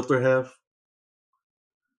my shelter half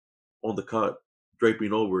on the cot,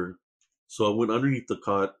 draping over. So I went underneath the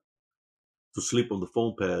cot to sleep on the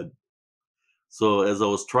foam pad. So as I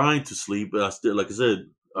was trying to sleep, I still, like I said,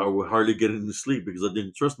 I would hardly get any sleep because I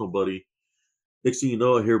didn't trust nobody. Next thing you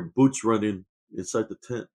know, I hear boots running inside the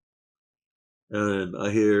tent, and I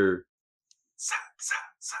hear sa sa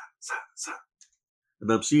sa sa sa,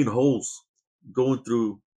 and I'm seeing holes going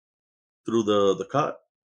through the cot,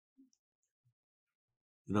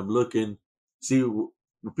 and I'm looking. See, what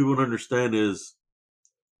people don't understand is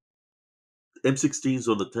M16s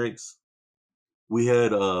on the tanks. We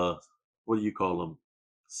had what do you call them?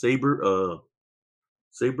 Sabers,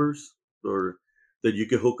 or that you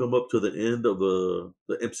can hook them up to the end of the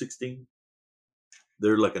M16.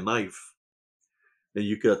 They're like a knife, and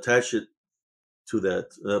you can attach it to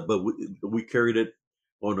that. But we carried it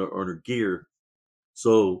on our gear,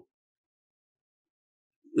 so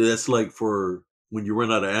that's like for when you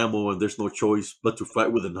run out of ammo and there's no choice but to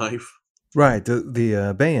fight with a knife. right,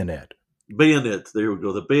 the bayonet. Bayonet. There we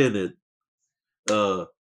go. The bayonet. Uh,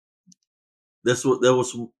 that's what that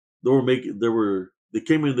was. They were making. They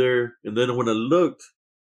came in there, and then when I looked,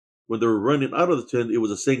 when they were running out of the tent, it was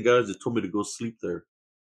the same guys that told me to go sleep there.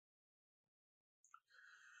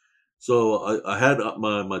 So I had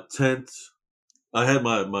my tent. I had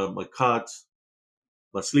my cot,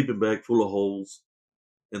 my sleeping bag full of holes,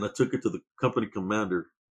 and I took it to the company commander.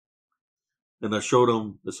 And I showed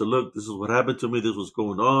him. I said, "Look, this is what happened to me. This was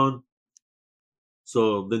going on."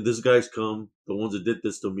 So then these guys come, the ones that did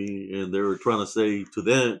this to me, and they were trying to say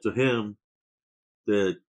to him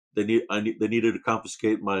that they needed to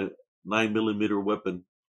confiscate my 9 millimeter weapon,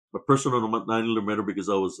 my personal 9 millimeter, because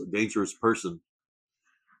I was a dangerous person,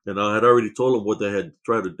 and I had already told them what they had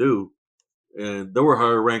tried to do, and they were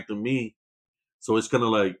higher ranked than me. So it's kind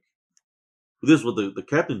of like this is what the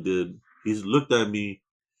captain did. He looked at me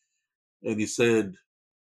and he said,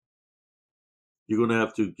 "You're gonna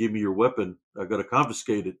have to give me your weapon. I gotta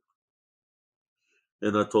confiscate it."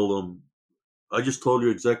 And I told him, I just told you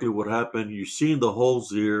exactly what happened. You're seeing the holes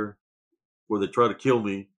here where they try to kill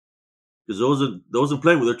me because those in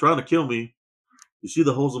playing where they're trying to kill me. You see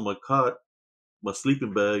the holes in my cot, my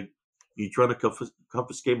sleeping bag. You trying to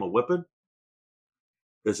confiscate my weapon?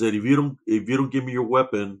 I said if you don't give me your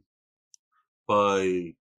weapon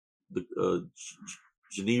by the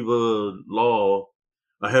Geneva law,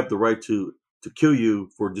 I have the right to kill you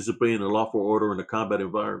for disobeying a lawful order in a combat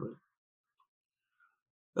environment.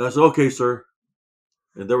 And I said, okay, sir.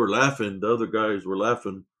 And they were laughing. The other guys were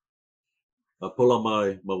laughing. I pull out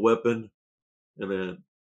my weapon, and then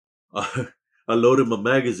I, I loaded my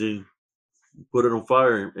magazine, put it on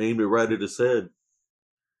fire, and aimed it right at his head.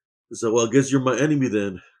 I said, well, I guess you're my enemy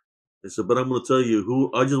then. I said, but I'm going to tell you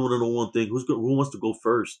who. I just want to know one thing: who wants to go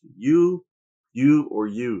first? You, or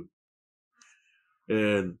you?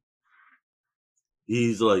 And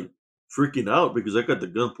he's like freaking out because I got the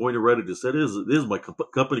gun pointed right at his head. This is my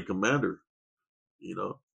company commander, you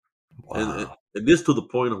know, Wow. and this to the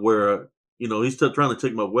point of where he's still trying to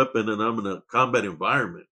take my weapon, and I'm in a combat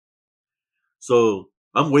environment. So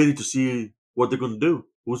I'm waiting to see what they're going to do.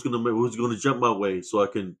 Who's going to jump my way so I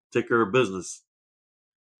can take care of business.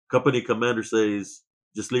 Company commander says,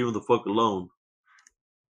 just leave him the fuck alone.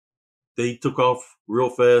 They took off real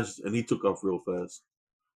fast, and he took off real fast,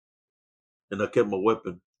 and I kept my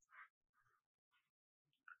weapon.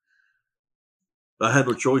 I had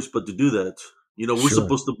no choice but to do that. We're Sure.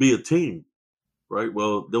 supposed to be a team, right?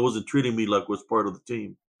 Well, they wasn't treating me like was part of the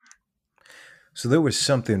team. So there was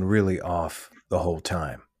something really off the whole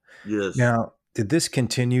time. Yes, Now, did this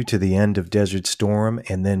continue to the end of Desert Storm?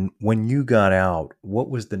 And then when you got out, what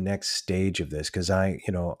was the next stage of this? Because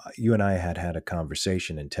you and I had a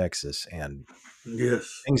conversation in Texas, and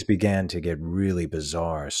yes. things began to get really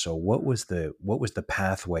bizarre. So what was the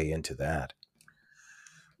pathway into that?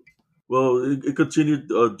 Well, it continued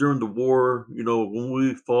during the war. When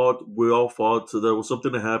we fought, we all fought. So there was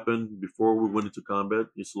something that happened before we went into combat.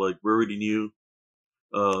 It's like we already knew.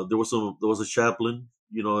 There was a chaplain,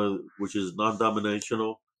 which is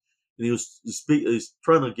non-dominational, and he's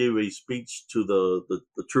trying to give a speech to the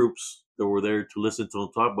troops that were there to listen to him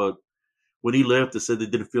talk. But when he left, they said they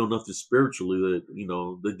didn't feel nothing spiritually.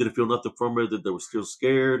 That they didn't feel nothing from it. That they were still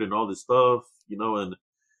scared and all this stuff. And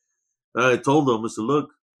I told them, I said, look,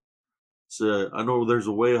 I know there's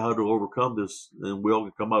a way how to overcome this, and we all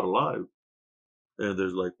can come out alive. And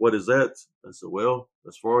there's like, what is that? I said, well,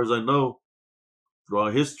 as far as I know,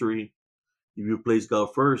 throughout history, if you place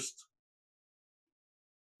God first,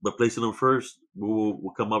 by placing Him first,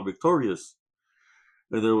 we'll come out victorious.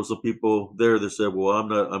 And there was some people there that said, well,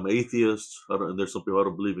 I'm an atheist. And there's some people I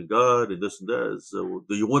don't believe in God and this and that. So, well,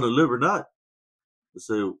 do you want to live or not? I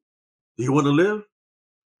said, do you want to live?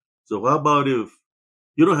 So how about if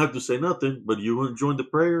you don't have to say nothing, but you want to join the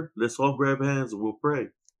prayer? Let's all grab hands and we'll pray.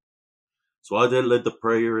 So I then led the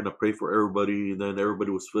prayer and I prayed for everybody, and then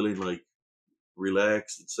everybody was feeling like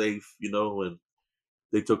relaxed and safe, and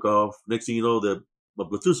they took off. Next thing you know, that my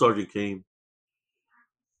platoon sergeant came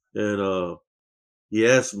and he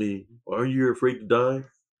asked me, "Aren't you afraid to die?"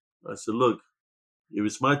 I said, "Look, if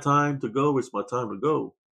it's my time to go, it's my time to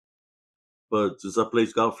go. But since I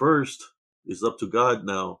placed God first, it's up to God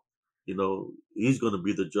now. He's going to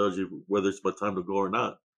be the judge of whether it's my time to go or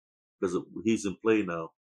not, because He's in play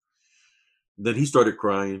now." And then he started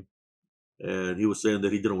crying, and he was saying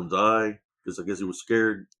that he didn't want to die because I guess he was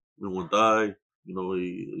scared. He didn't want to die.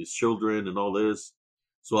 His children and all this.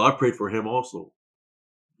 So I prayed for him also.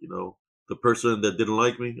 The person that didn't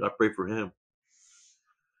like me, I prayed for him.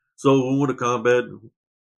 So when we went to combat, when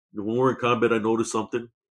we were in combat, I noticed something.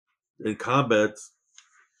 In combat,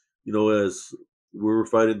 as we were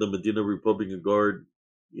fighting the Medina Republican Guard,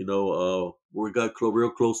 we got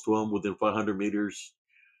real close to them, within 500 meters.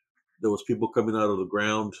 There was people coming out of the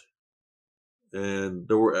ground, and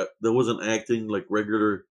there wasn't acting like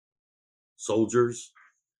regular soldiers.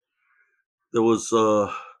 There was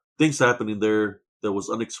things happening there that was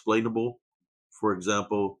unexplainable. For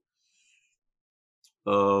example,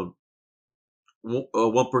 uh,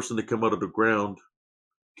 one person that came out of the ground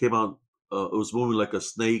came out. It was moving like a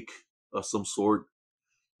snake of some sort.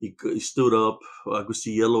 He stood up. I could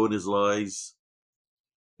see yellow in his eyes,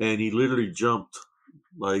 and he literally jumped,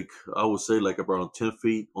 like I would say, like around 10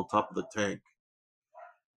 feet on top of the tank.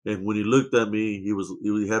 And when he looked at me,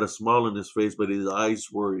 he had a smile on his face, but his eyes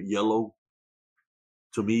were yellow.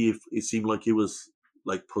 To me, it seemed like he was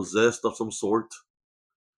like possessed of some sort.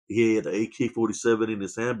 He had an AK-47 in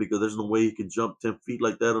his hand because there's no way he can jump 10 feet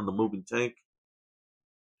like that on the moving tank.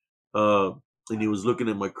 Uh, and he was looking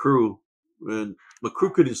at my crew, and my crew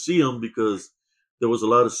couldn't see him because there was a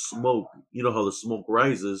lot of smoke. You know how the smoke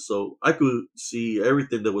rises, so I could see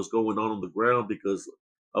everything that was going on the ground because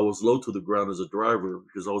I was low to the ground as a driver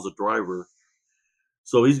because I was a driver.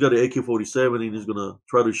 So he's got an AK-47 and he's gonna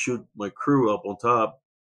try to shoot my crew up on top.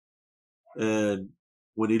 And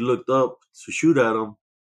when he looked up to shoot at him,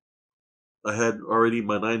 I had already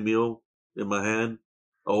my 9mm in my hand.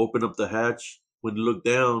 I opened up the hatch. When he looked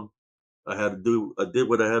down, I did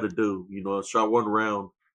what I had to do. You know, I shot one round,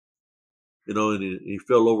 you know, and he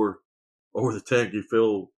fell over the tank. He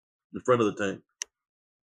fell in front of the tank.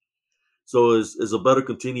 So as the battle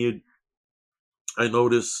continued, I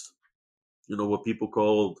noticed, you know, what people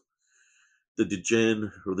called the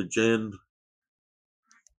degen or the gen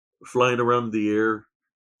flying around in the air,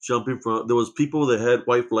 jumping from. There was people that had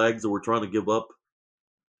white flags that were trying to give up,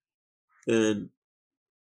 and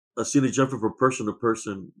I seen it jumping from person to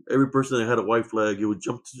person. Every person that had a white flag, it would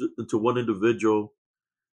jump into one individual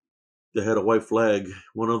that had a white flag.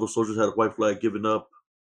 One of those soldiers had a white flag, giving up.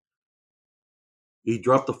 He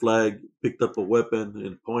dropped the flag, picked up a weapon,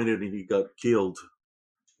 and pointed, and he got killed.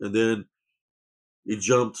 And then he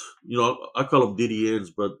jumped. You know, I call them DDNs,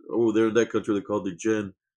 but over there in that country they call it the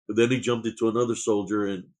Gen. But then he jumped into another soldier,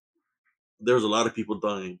 and there was a lot of people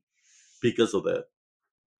dying because of that,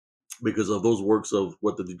 because of those works of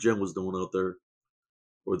what the Gen was doing out there,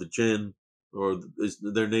 or the Gen, or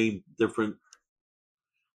their name different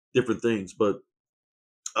things. But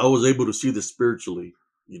I was able to see this spiritually.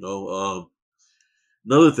 You know,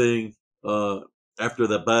 another thing, after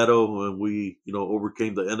that battle, when we, you know,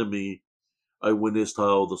 overcame the enemy, I witnessed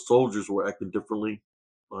how the soldiers were acting differently.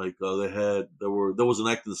 Like they wasn't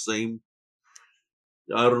acting the same.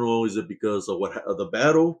 I don't know, is it because of of the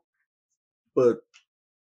battle? But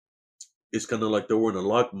it's kind of like they were in a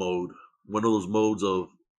lock mode. One of those modes of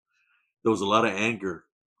there was a lot of anger,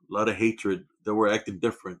 a lot of hatred. They were acting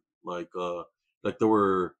different, like they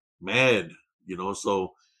were mad, you know.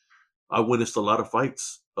 So I witnessed a lot of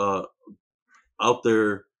fights out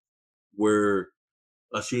there where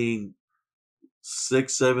I seen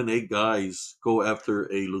 6, 7, 8 guys go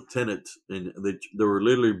after a lieutenant, and they were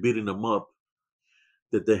literally beating them up.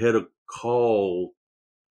 That they had to call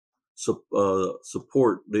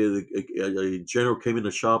support. A general came in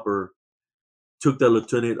the chopper, took that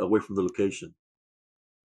lieutenant away from the location.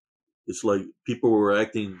 It's like people were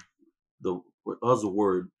acting how's the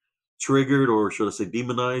word, triggered, or should I say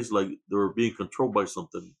demonized, like they were being controlled by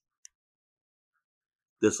something.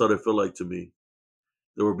 That's how they felt like to me.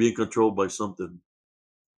 They were being controlled by something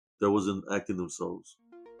that wasn't acting themselves.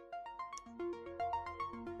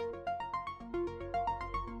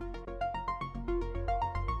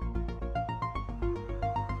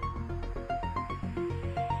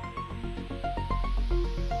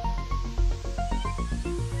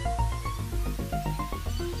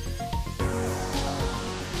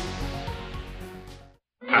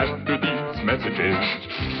 After these messages,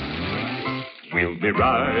 we'll be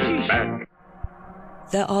right back.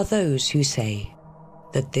 There are those who say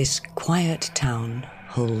that this quiet town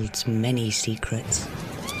holds many secrets.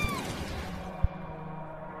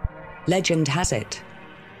 Legend has it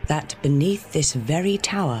that beneath this very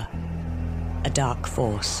tower, a dark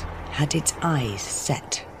force had its eyes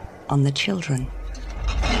set on the children.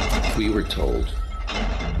 We were told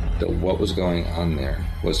that what was going on there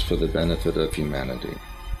was for the benefit of humanity.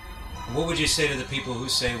 What would you say to the people who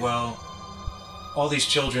say, well, all these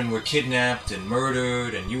children were kidnapped and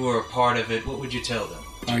murdered and you were a part of it? What would you tell them?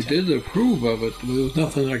 I did approve of it, but there was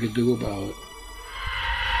nothing I could do about it.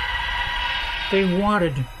 They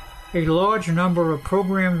wanted a large number of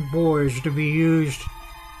programmed boys to be used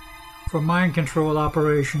for mind control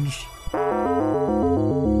operations.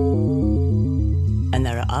 And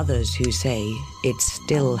there are others who say it's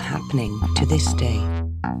still happening to this day.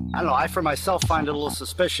 I don't know, I for myself find it a little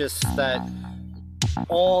suspicious that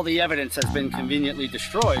all the evidence has been conveniently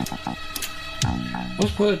destroyed.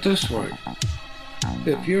 Let's put it this way.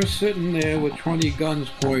 If you're sitting there with 20 guns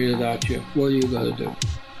pointed at you, what are you going to do?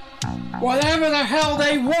 Whatever the hell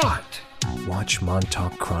they want! Watch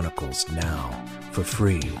Montauk Chronicles now for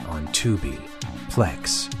free on Tubi,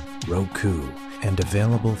 Plex, Roku, and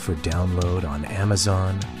available for download on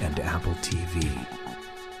Amazon and Apple TV.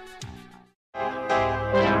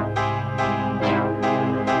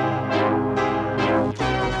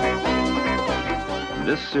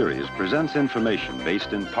 This series presents information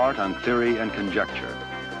based in part on theory and conjecture.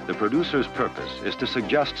 The producer's purpose is to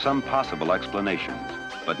suggest some possible explanations,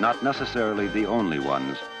 but not necessarily the only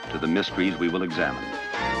ones, to the mysteries we will examine.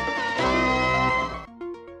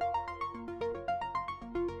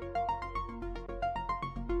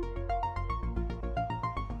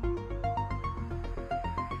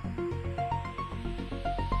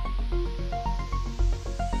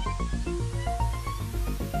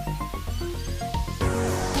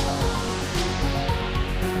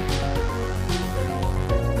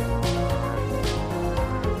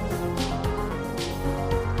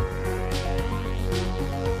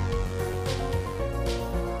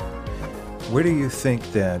 Where do you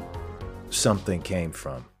think that something came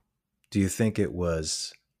from? Do you think it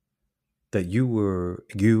was that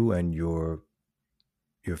you and your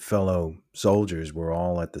fellow soldiers were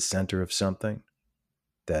all at the center of something?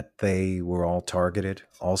 That they were all targeted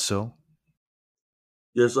also?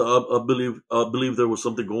 Yes, I believe there was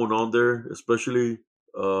something going on there, especially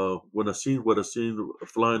when I seen what I seen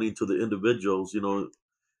flying into the individuals.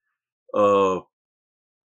 Uh,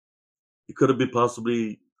 it could have been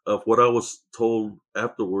possibly of what I was told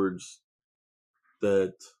afterwards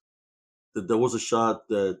that there was a shot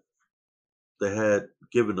that they had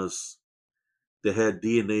given us. They had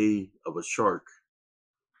DNA of a shark.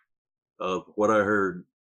 Of what I heard,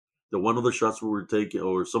 that one of the shots we were taking,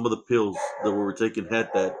 or some of the pills that we were taking, had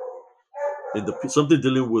that, and something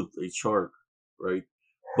dealing with a shark, right?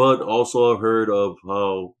 But also I heard of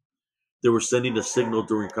how they were sending a signal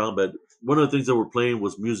during combat. One of the things that were playing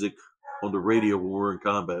was music on the radio when we were in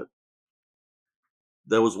combat.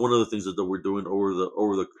 That was one of the things that they were doing over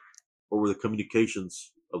the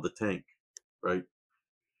communications of the tank, right?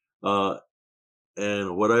 Uh,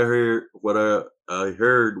 and what I heard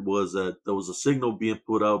was that there was a signal being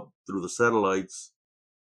put out through the satellites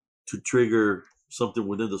to trigger something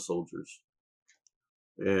within the soldiers,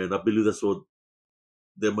 and I believe that's what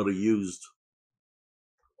they might have used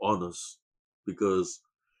on us, because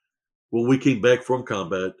when we came back from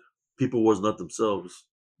combat, people was not themselves.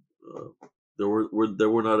 They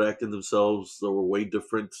were not acting themselves. They were way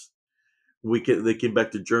different. They came back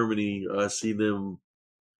to Germany. I seen them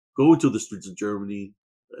go to the streets of Germany.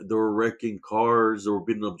 They were wrecking cars. They were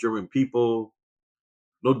beating up German people.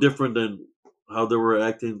 No different than how they were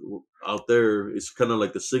acting out there. It's kind of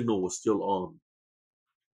like the signal was still on.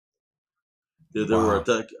 Wow.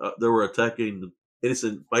 They were attacking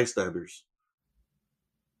innocent bystanders.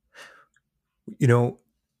 You know,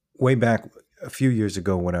 way back a few years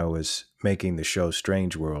ago when I was making the show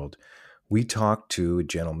Strange World, we talked to a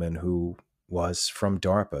gentleman who was from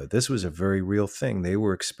DARPA. This was a very real thing. They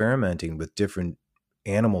were experimenting with different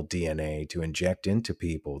animal DNA to inject into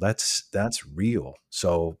people. That's real.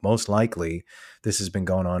 So most likely this has been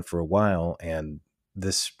going on for a while, and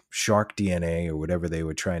this shark DNA or whatever they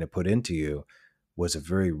were trying to put into you was a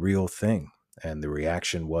very real thing. And the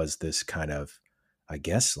reaction was this kind of, I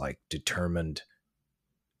guess, like determined,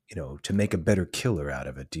 to make a better killer out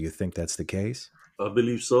of it. Do you think that's the case? I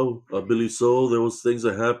believe so. I believe so. There was things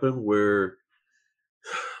that happened where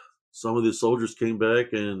some of the soldiers came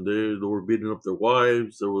back and they were beating up their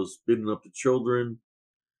wives. They was beating up the children.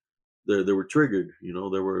 They were triggered. It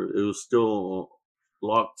was still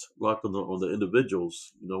locked on the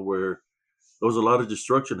individuals. Where there was a lot of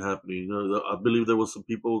destruction happening. I believe there was some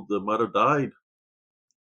people that might have died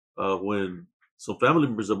when some family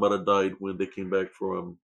members that might have died when they came back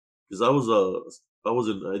from. Because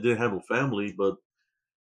I didn't have no family, but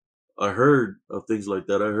I heard of things like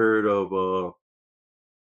that. I heard of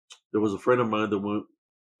there was a friend of mine that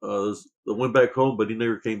went back home, but he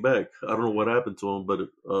never came back. I don't know what happened to him,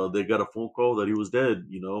 but they got a phone call that he was dead.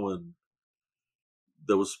 And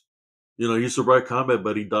there was, he survived combat,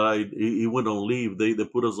 but he died. He went on leave. They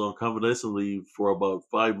put us on convalescent leave for about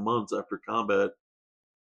 5 months after combat,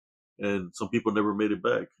 and some people never made it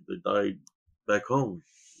back. They died back home.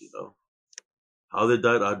 How they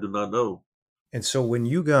died, I do not know. And so when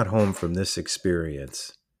you got home from this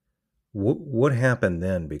experience, what happened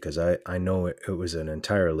then? Because I know it was an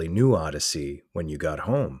entirely new odyssey when you got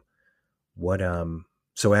home. What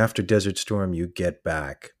so after Desert Storm you get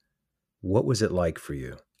back. What was it like for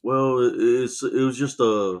you? Well, it was just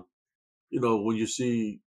when you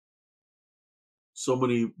see so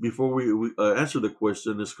many, before we answer the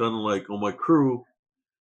question, it's kind of like on my crew,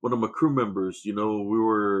 one of my crew members, we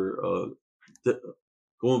were th-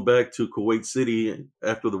 going back to Kuwait City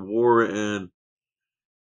after the war, and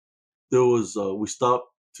there was we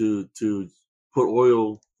stopped to put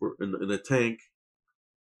oil in a tank,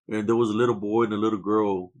 and there was a little boy and a little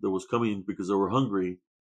girl that was coming because they were hungry,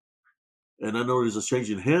 and I noticed a change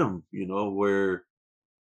in him, where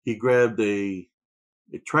he grabbed a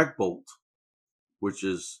track bolt, which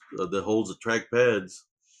is that holds the track pads.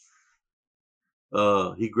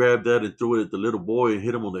 He grabbed that and threw it at the little boy and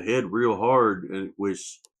hit him on the head real hard, and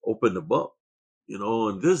which opened him up.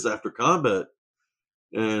 And this is after combat.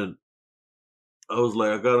 And I was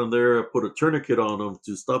like, I got him there, I put a tourniquet on him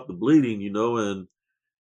to stop the bleeding,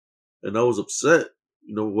 and I was upset,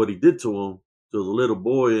 what he did to him, to the little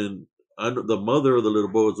boy. And the mother of the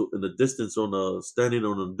little boy was in the distance standing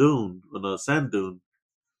on a dune, on a sand dune.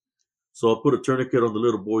 So I put a tourniquet on the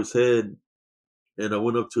little boy's head, and I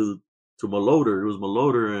went up to my loader. It was my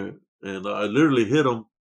loader, and I literally hit him.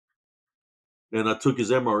 And I took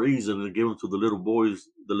his MREs and I gave them to the little boy and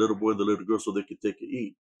the little girl, so they could take and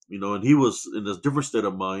eat. And he was in a different state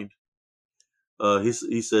of mind.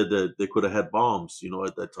 He said that they could have had bombs,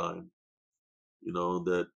 at that time.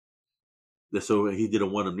 That so he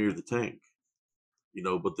didn't want them near the tank.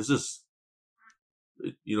 But this is,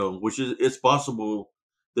 which is it's possible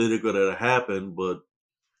that it could have happened, but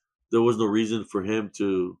there was no reason for him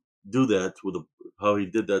to do that how he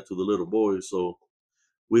did that to the little boy. So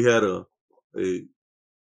we had a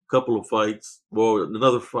couple of fights. Well,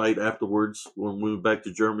 another fight afterwards when we went back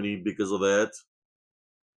to Germany because of that.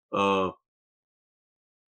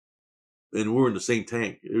 And we were in the same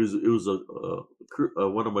tank. It was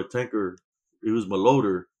one of my tanker. It was my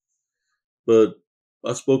loader, but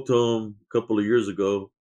I spoke to him a couple of years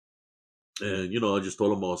ago, and I just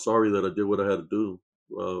told him I was sorry that I did what I had to do.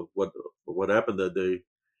 What happened that day,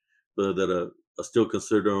 but that I still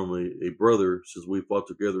consider him a brother since we fought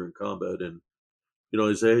together in combat. And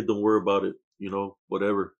he said, "Hey, don't worry about it.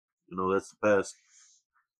 Whatever. That's the past."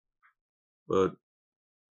 But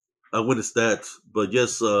I witnessed that. But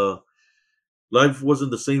yes, life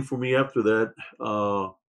wasn't the same for me after that.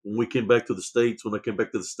 When I came back to the States,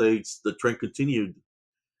 the trend continued.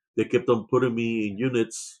 They kept on putting me in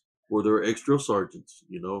units where there were extra sergeants,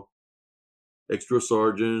 and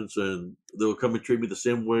they would come and treat me the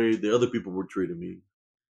same way the other people were treating me.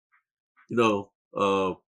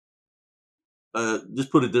 Just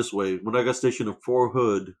put it this way: when I got stationed in Fort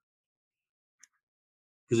Hood,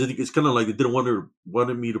 because it's kind of like they didn't want to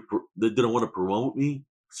promote me,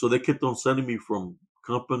 so they kept on sending me from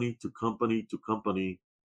company to company to company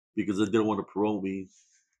because they didn't want to promote me,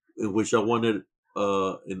 in which I wanted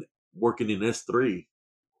in working in S3,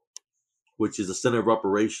 which is the center of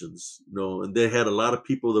operations, and they had a lot of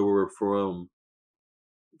people that were from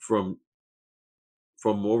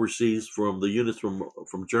overseas, from the units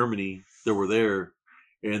from Germany that were there,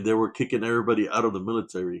 and they were kicking everybody out of the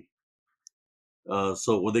military.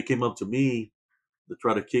 So when they came up to me to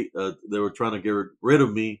try to they were trying to get rid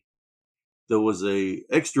of me. There was a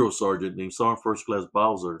extra sergeant named Sergeant First Class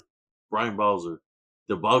Brian Bowser,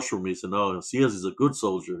 that vouched for me. Said, "No, Sias is a good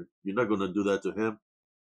soldier. You're not going to do that to him."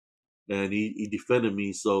 And he defended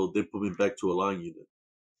me, so they put me back to a line unit,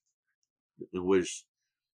 in which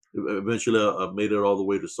eventually I made it all the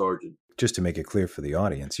way to sergeant. Just to make it clear for the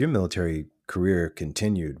audience, your military career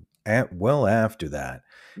continued well after that.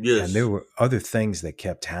 Yes. And there were other things that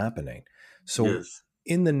kept happening. So yes.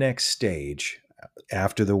 In the next stage,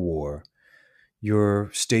 after the war, you're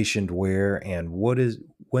stationed where, and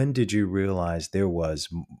when did you realize there was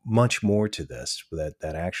much more to this,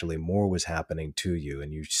 that actually more was happening to you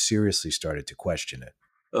and you seriously started to question it?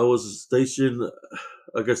 I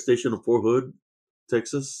got stationed in Fort Hood,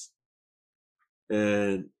 Texas,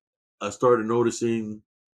 and I started noticing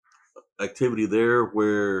activity there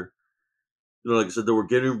where, like I said, they were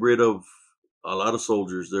getting rid of a lot of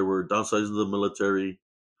soldiers. They were downsizing the military.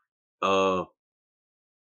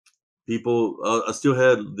 People, I still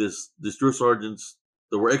had these drill sergeants.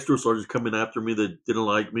 There were extra sergeants coming after me that didn't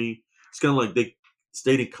like me. It's kind of like they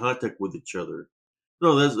stayed in contact with each other.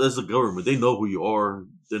 That's the government. They know who you are.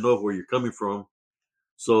 They know where you're coming from.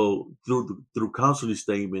 So through counseling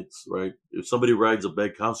statements, right? If somebody writes a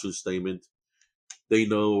bad counseling statement, they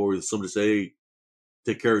know, or somebody say, "Hey,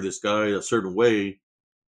 take care of this guy a certain way,"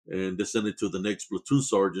 and they send it to the next platoon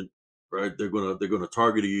sergeant, right? They're gonna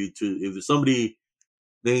target you to, if somebody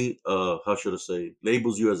how should I say,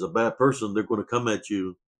 labels you as a bad person, they're going to come at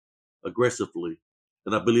you aggressively.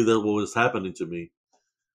 And I believe that's what was happening to me,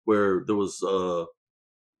 where there was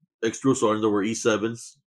extra sergeants, there were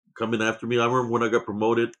E7s coming after me. I remember when I got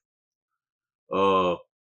promoted,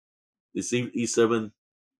 this E7,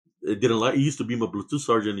 it didn't like. It used to be my platoon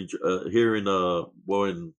sergeant here on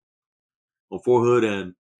Fort Hood,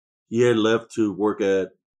 and he had left to work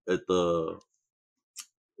at the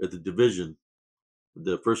division,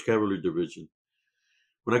 the First Cavalry Division.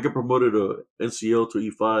 When I got promoted to NCO to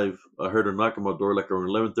E5, I heard a knock on my door like around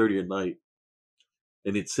 11:30 at night,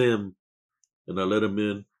 and it's him. And I let him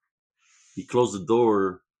in. He closed the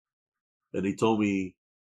door, and he told me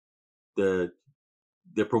that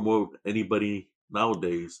they promote anybody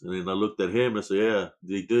nowadays. And then I looked at him and I said, "Yeah,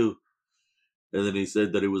 they do." And then he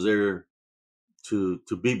said that he was there to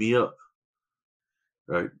beat me up.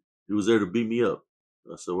 Right? He was there to beat me up.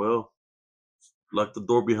 I said, "Well, lock the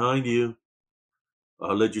door behind you.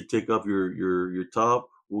 I'll let you take off your top.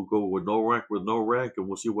 We'll go with no rank, and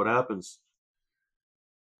we'll see what happens."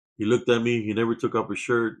 He looked at me. He never took off his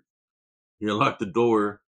shirt. He unlocked the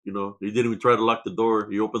door. He didn't even try to lock the door.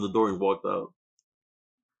 He opened the door and walked out.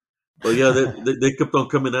 But yeah, they kept on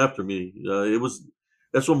coming after me.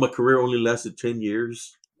 That's why my career only lasted 10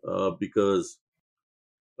 years, because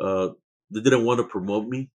uh, they didn't want to promote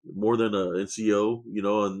me more than a NCO,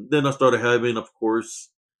 and then I started having, of course,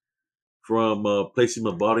 from placing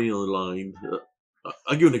my body on the line.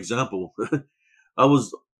 I'll give you an example. I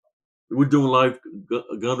was we're doing live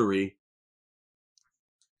gunnery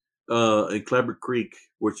in Clabber Creek,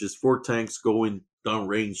 which is 4 tanks going down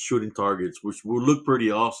range shooting targets, which will look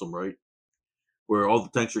pretty awesome, right? Where all the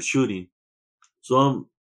tanks are shooting. So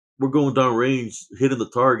we're going down range, hitting the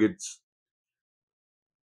targets,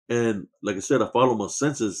 and like I said, I follow my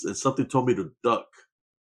senses, and something told me to duck,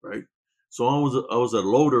 right? So I was a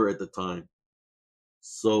loader at the time,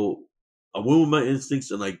 so I went with my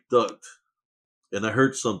instincts and I ducked, and I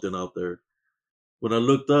heard something out there. When I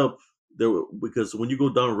looked up, because when you go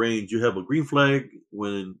down range, you have a green flag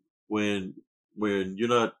when when you're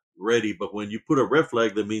not ready, but when you put a red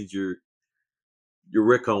flag, that means you're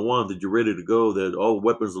recon one, that you're ready to go, that all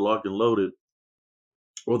weapons are locked and loaded.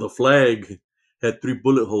 Well, the flag had 3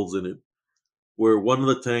 bullet holes in it, where one of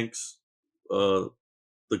the tanks, uh,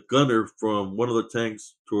 the gunner from one of the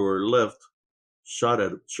tanks to our left, shot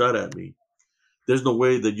at me. There's no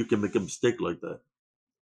way that you can make a mistake like that.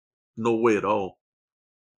 No way at all.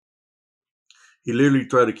 He literally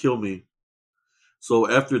tried to kill me. So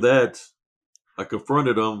after that, I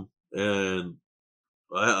confronted him, and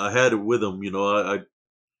I had it with him. I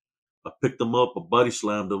picked him up, I body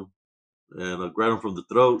slammed him, and I grabbed him from the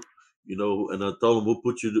throat. And I told him, who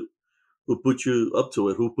put you up to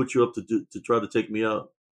it? Who put you up to try to take me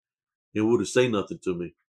out? He wouldn't say nothing to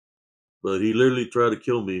me, but he literally tried to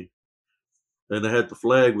kill me, and I had the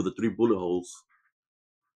flag with the 3 bullet holes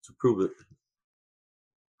to prove it.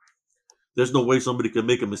 There's no way somebody can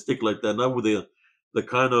make a mistake like that. Not with the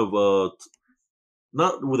kind of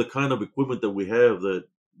not with the kind of equipment that we have, that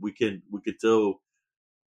we can tell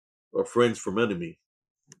our friends from enemy.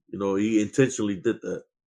 He intentionally did that,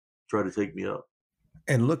 try to take me out.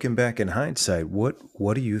 And looking back in hindsight,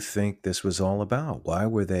 what do you think this was all about? Why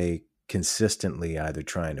were they consistently either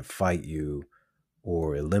trying to fight you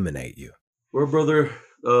or eliminate you? Well, brother,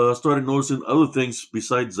 I started noticing other things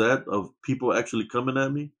besides that, of people actually coming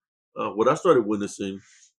at me. What I started witnessing,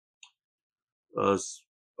 I'll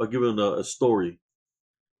give you a story.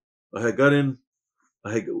 I had got in,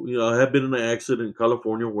 I had been in an accident in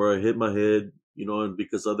California where I hit my head, and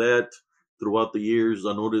because of that, throughout the years,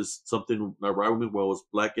 I noticed something not right with me while I was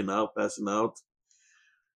blacking out, passing out.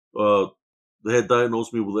 Uh, they had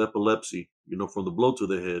diagnosed me with epilepsy, from the blow to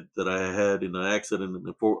the head that I had in an accident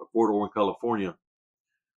in Fort Ord, California.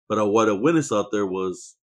 But what I witnessed out there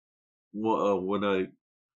was, when I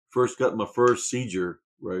first got my first seizure,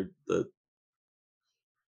 right? That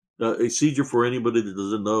a seizure, for anybody that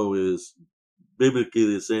doesn't know, is biblically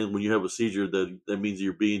they're saying when you have a seizure, that means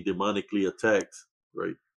you're being demonically attacked,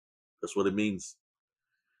 right? That's what it means.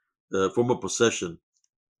 Form of possession.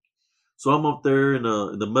 So I'm up there in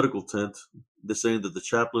the medical tent. They're saying that the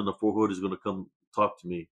chaplain of Fort Hood is going to come talk to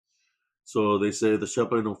me. So they say the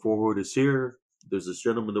chaplain of Fort Hood is here. There's this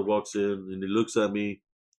gentleman that walks in, and he looks at me,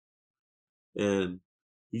 and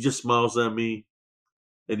he just smiles at me,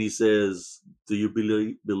 and he says, "Do you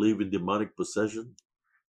believe in demonic possession?"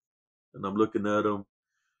 And I'm looking at him,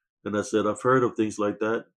 and I said, "I've heard of things like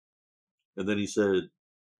that." And then he said,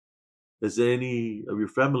 "Has any of your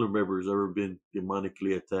family members ever been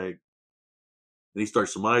demonically attacked?" And he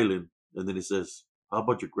starts smiling, and then he says, "How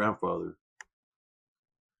about your grandfather?"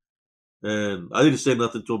 And I didn't say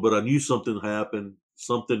nothing to him, but I knew something happened,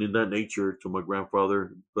 something in that nature to my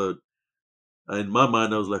grandfather. But in my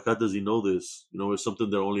mind, I was like, how does he know this? It's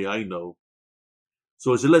something that only I know.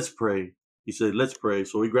 So I said, let's pray. He said, let's pray.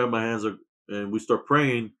 So he grabbed my hands and we start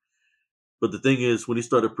praying. But the thing is, when he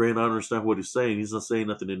started praying, I don't understand what he's saying. He's not saying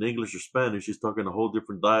nothing in English or Spanish. He's talking a whole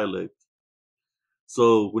different dialect.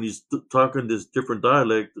 So when he's talking this different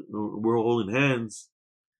dialect, we're holding hands.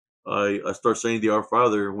 I start saying the Our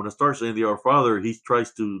Father. When I start saying the Our Father, he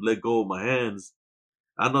tries to let go of my hands.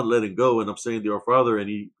 I'm not letting go, and I'm saying the Our Father, and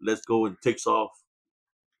he lets go and takes off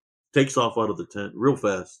out of the tent real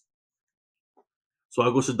fast. So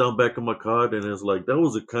I go sit down back in my cot, and it's like that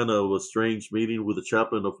was a kind of a strange meeting with the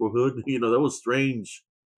chaplain of Fort Hood. That was strange.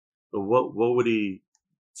 What would he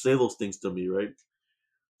say those things to me, right?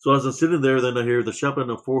 So as I'm sitting there, then I hear the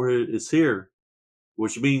chaplain of Fort Hood is here,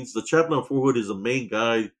 which means the chaplain of Fort Hood is the main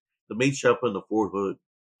guy, the main chaplain of Fort Hood.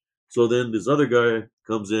 So then this other guy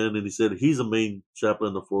comes in and he said he's the main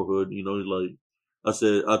chaplain of Fort Hood. Like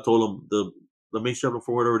I told him the main chaplain of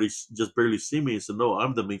Fort Hood already just barely see me. He said, no,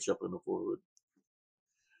 I'm the main chaplain of Fort Hood.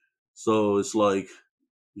 So it's like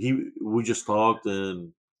we just talked,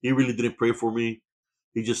 and he really didn't pray for me.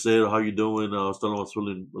 He just said, "How you doing?" I was telling him I was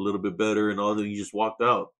feeling a little bit better and all that. He just walked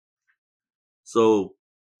out. So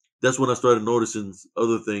that's when I started noticing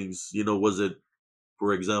other things. Was it,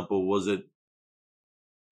 for example, was it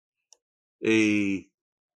a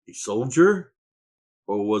soldier,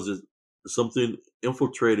 or was it something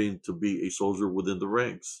infiltrating to be a soldier within the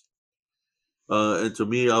ranks? And to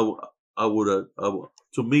me, I would,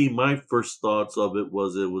 to me, my first thoughts of it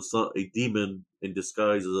was a demon in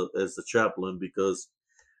disguise as the chaplain, because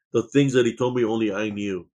the things that he told me only I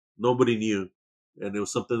knew, nobody knew, and it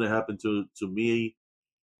was something that happened to me,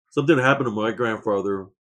 something that happened to my grandfather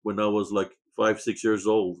when I was like 5, 6 years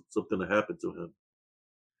old. Something that happened to him.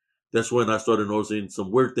 That's when I started noticing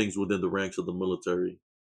some weird things within the ranks of the military,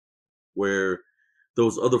 where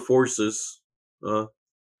those other forces, uh,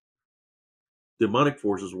 demonic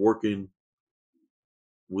forces, working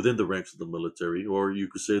within the ranks of the military, or you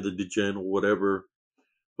could say the degen or whatever.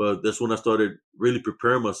 But that's when I started really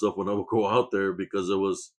preparing myself when I would go out there, because I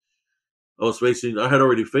had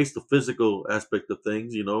already faced the physical aspect of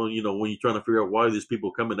things, when you're trying to figure out why these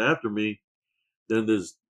people coming after me, then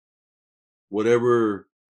there's whatever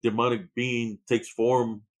demonic being takes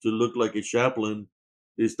form to look like a chaplain.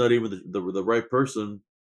 It's not even the right person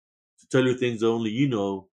to tell you things that only you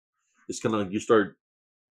know. It's kind of like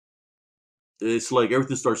it's like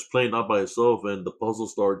everything starts playing out by itself and the puzzle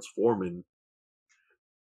starts forming.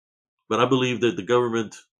 But I believe that the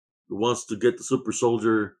government wants to get the super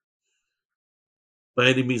soldier by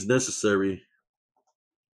any means necessary.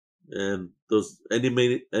 And those any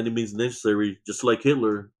means necessary, just like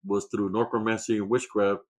Hitler was through necromancy and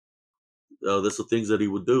witchcraft, that's the things that he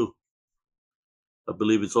would do. I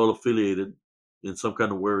believe it's all affiliated in some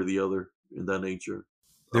kind of way or the other in that nature.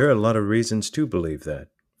 There are a lot of reasons to believe that,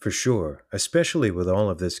 for sure, especially with all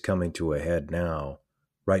of this coming to a head now,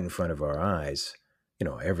 right in front of our eyes.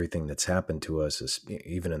 Everything that's happened to us, is,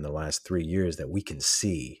 even in the last 3 years, that we can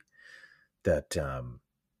see. That,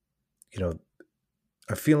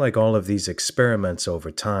 I feel like all of these experiments over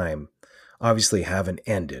time obviously haven't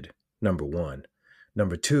ended, number one.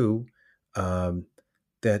 Number two, um,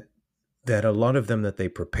 that that a lot of them that they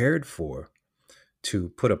prepared for to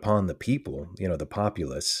put upon the people, the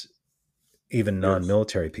populace, even Yes.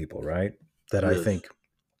 non-military people, right? That I Yes. think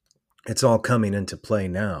it's all coming into play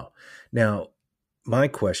now. Now, my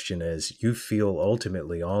question is, you feel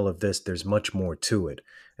ultimately all of this, there's much more to it,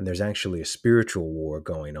 and there's actually a spiritual war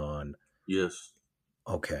going on. Yes.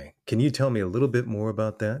 Okay. Can you tell me a little bit more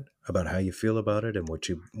about that? About how you feel about it and what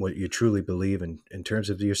you truly believe in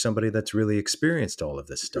terms of you're somebody that's really experienced all of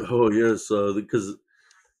this stuff. Oh yes, because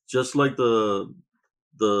just like the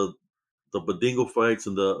the Badingo fights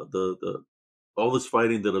and the all this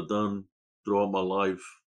fighting that I've done throughout my life,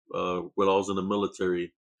 when I was in the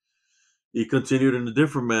military, it continued in a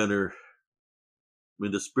different manner. I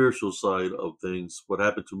mean, the spiritual side of things. What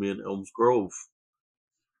happened to me in Elms Grove,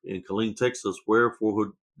 in Killeen, Texas, where Fort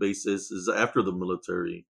Hood base is after the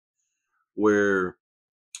military, where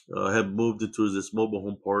I had moved into this mobile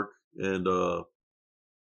home park, and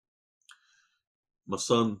my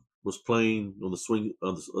son was playing on the swing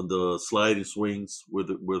on the sliding swings with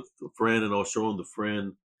a friend, and I was showing the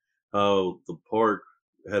friend how the park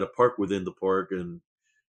had a park within the park, and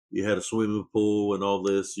you had a swimming pool and all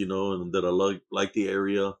this, and that I like the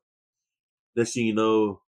area. Next thing you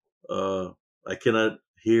know, I cannot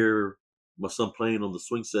hear my son playing on the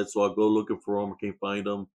swing set, so I go looking for him. I can't find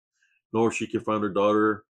him, nor she can find her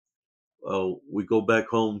daughter. We go back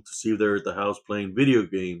home to see if they're at the house playing video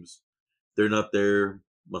games. They're not there.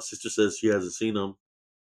 My sister says she hasn't seen them.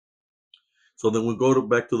 So then we go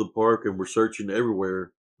back to the park and we're searching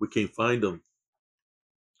everywhere. We can't find them.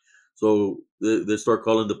 So they start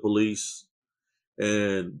calling the police,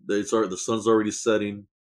 and the sun's already setting,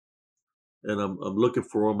 and I'm looking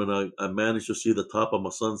for him, and I managed to see the top of my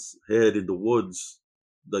son's head in the woods,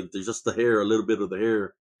 like there's just the hair, a little bit of the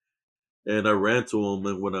hair, and I ran to him,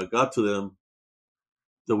 and when I got to them,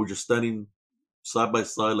 they were just standing side by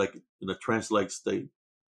side, like in a trance-like state,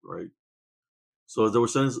 right? So as they were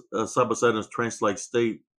standing side by side in a trance-like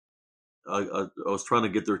state, I was trying to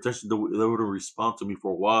get their attention. They wouldn't respond to me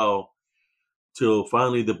for a while, till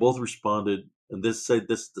finally they both responded, and they said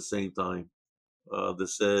this at the same time. They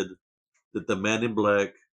said that the man in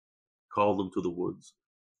black called them to the woods.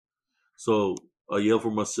 So I yelled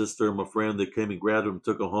for my sister and my friend. They came and grabbed him,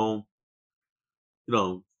 took him home.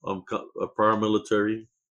 I'm a prior military.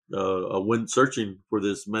 I went searching for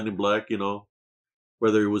this man in black.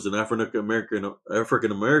 Whether it was an African American,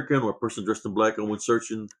 or a person dressed in black. I went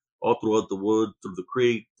searching all throughout the wood, through the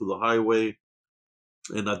creek, to the highway,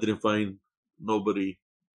 and I didn't find nobody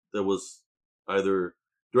that was either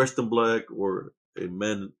dressed in black or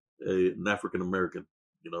an African American.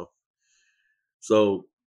 So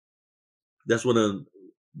that's when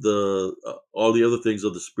the all the other things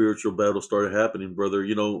of the spiritual battle started happening, brother.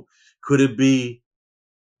 Could it be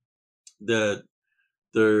that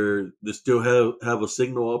they still have a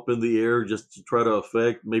signal up in the air just to try to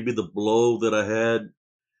affect maybe the blow that I had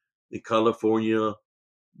in California?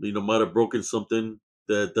 Might have broken something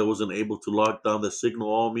that wasn't able to lock down the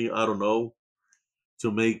signal on me. I don't know,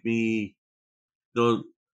 to make me, you know,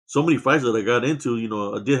 so many fights that I got into.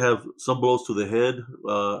 I did have some blows to the head,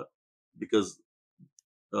 because,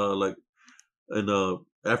 like, and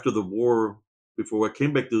after the war, before I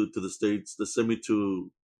came back to the States, they sent me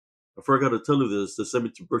to. I forgot to tell you this. They sent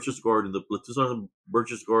me to Birch's Garden, the platoon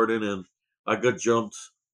Birch's Garden, and I got jumped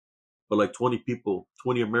by like 20 people,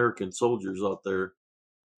 20 American soldiers out there.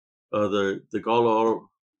 They got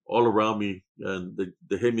all around me, and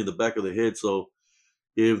they hit me in the back of the head. So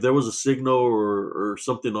if there was a signal or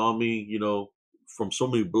something on me, from so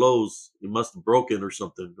many blows, it must have broken or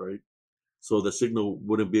something, right? So the signal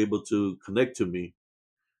wouldn't be able to connect to me.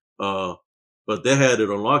 Uh, but they had it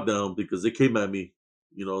on lockdown because they came at me,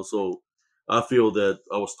 So I feel that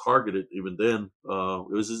I was targeted even then.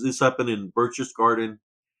 This happened in Birch's Garden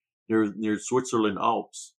near Switzerland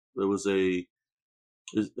Alps. There was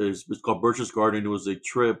it's called Birch's Garden. It was a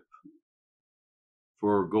trip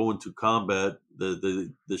for going to combat. They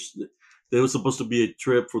was supposed to be a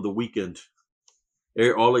trip for the weekend.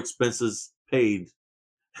 All expenses paid.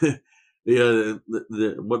 Yeah,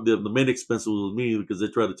 the main expense was me because they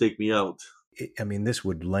tried to take me out. I mean, this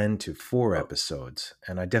would lend to 4 episodes,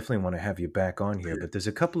 and I definitely want to have you back on here, but there's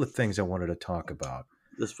a couple of things I wanted to talk about.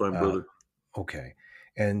 That's fine, brother. Okay.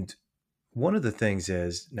 And one of the things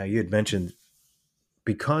is, now you had mentioned,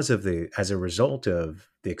 as a result of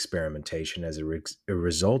the experimentation, as a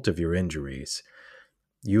result of your injuries,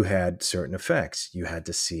 you had certain effects. You had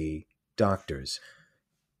to see doctors.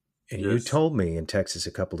 And you told me in Texas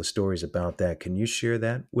a couple of stories about that. Can you share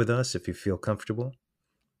that with us if you feel comfortable?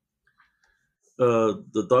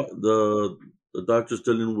 The doctors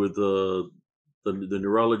dealing with the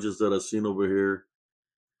neurologists that I've seen over here.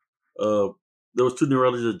 There was 2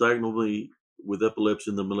 neurologists that diagnosed me with epilepsy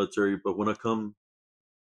in the military, but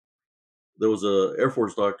there was a Air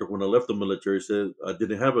Force doctor when I left the military said I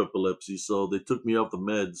didn't have epilepsy, so they took me off the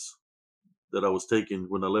meds that I was taking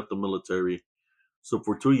when I left the military. So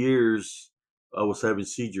for 2 years, I was having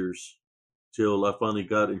seizures till I finally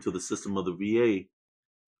got into the system of the VA.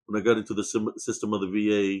 When I got into the system of the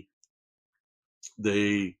VA,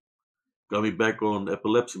 they got me back on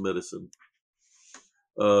epilepsy medicine.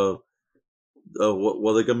 While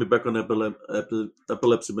they got me back on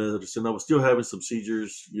epilepsy medicine, I was still having some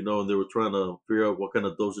seizures, and they were trying to figure out what kind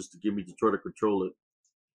of doses to give me to try to control it.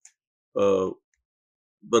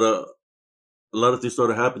 But a lot of things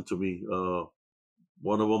started happening to me.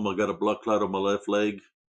 One of them, I got a blood clot on my left leg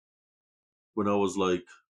when I was like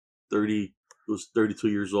 32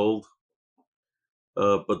 years old.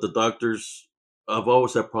 But the doctors, I've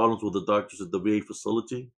always had problems with the doctors at the VA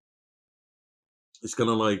facility. It's kind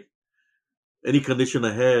of like any condition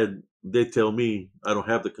I had, they tell me I don't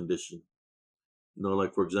have the condition.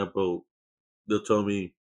 Like, for example, they'll tell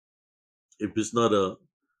me if it's not a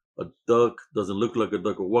duck, doesn't look like a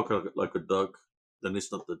duck or walk like a duck, then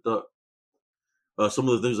it's not the duck. Some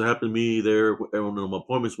of the things that happened to me there on my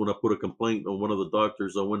appointments, when I put a complaint on one of the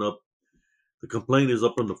doctors, I went up. The complaint is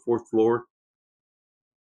up on the 4th floor.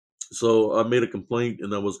 So I made a complaint,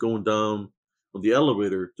 and I was going down on the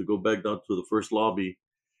elevator to go back down to the first lobby,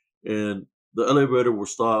 and the elevator will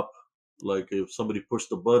stop. Like if somebody pushed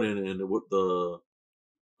the button, and the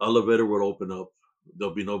elevator would open up.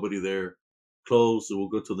 There'll be nobody there. Close. It will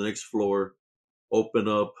go to the next floor. Open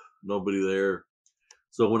up. Nobody there.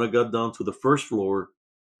 So when I got down to the first floor,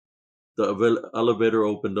 the elevator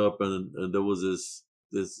opened up, and there was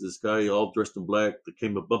this guy all dressed in black that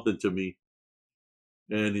came and bumped into me,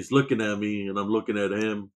 and he's looking at me, and I'm looking at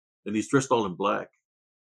him, and he's dressed all in black.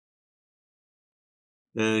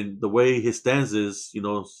 And the way his stance is,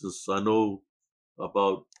 since I know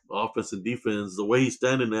about offense and defense, the way he's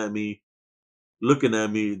standing at me, looking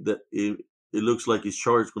at me, that it looks like he's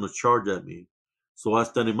going to charge at me. So I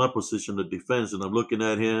stand in my position of defense, and I'm looking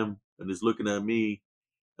at him, and he's looking at me.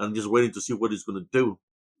 I'm just waiting to see what he's going to do.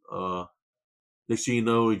 Next thing you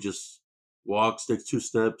know, he just walks, takes 2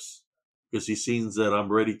 steps, because he sees that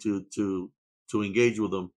I'm ready to engage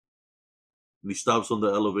with him. And he stops on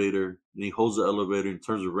the elevator, and he holds the elevator and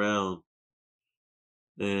turns around,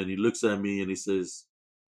 and he looks at me and he says,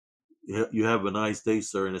 "You have a nice day,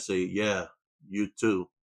 sir." And I say, "Yeah, you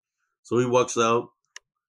too." So he walks out.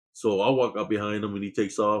 So I walk up behind him, and he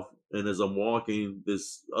takes off. And as I'm walking,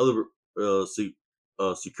 this other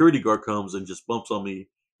security guard comes and just bumps on me,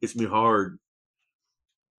 hits me hard,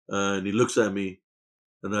 and he looks at me,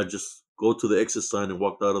 and I just go to the exit sign and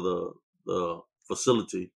walked out of the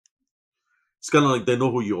facility. It's kind of like they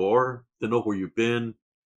know who you are, they know where you've been,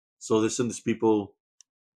 so they send these people.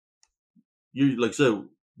 You like I said,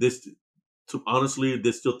 this honestly,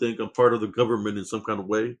 they still think I'm part of the government in some kind of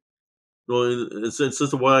way. No, it's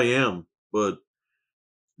just why I am, but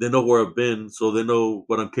they know where I've been, so they know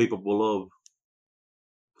what I'm capable of.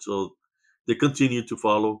 So they continue to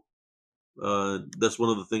follow. That's one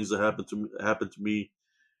of the things that happened to me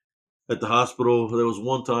at the hospital. There was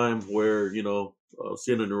one time where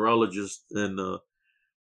seeing a neurologist, and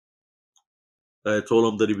I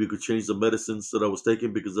told him that if he could change the medicines that I was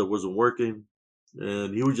taking because I wasn't working,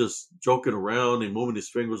 and he was just joking around and moving his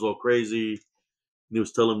fingers all crazy. And he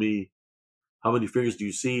was telling me, "How many fingers do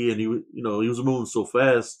you see?" And he was moving so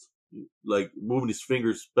fast, like moving his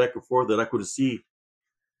fingers back and forth that I couldn't see.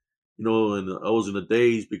 And I was in a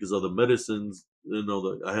daze because of the medicines.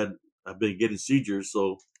 That I've been getting seizures,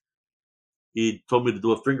 so he told me to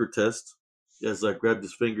do a finger test. As I grabbed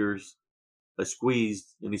his fingers, I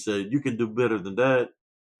squeezed, and he said, "You can do better than that."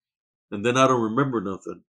 And then I don't remember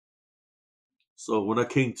nothing. So when I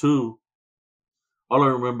came to, all I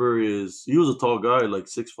remember is he was a tall guy, like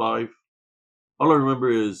 6'5". All I remember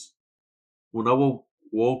is when I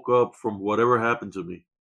woke up from whatever happened to me,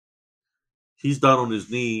 he's down on his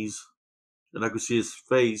knees, and I could see his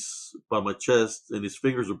face by my chest, and his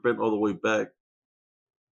fingers were bent all the way back.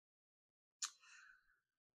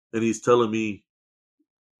 And he's telling me,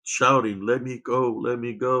 shouting, "Let me go, let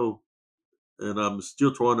me go." And I'm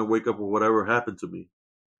still trying to wake up with whatever happened to me.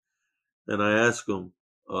 And I ask him,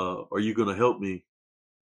 "Are you going to help me?"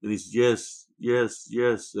 And he's, "Yes, yes,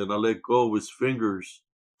 yes." And I let go of his fingers,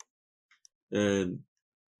 and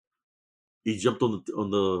he jumped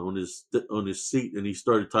on his seat, and he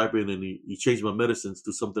started typing, and he changed my medicines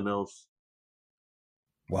to something else.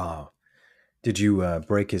 Wow. Did you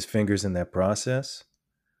break his fingers in that process?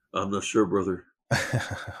 I'm not sure, brother.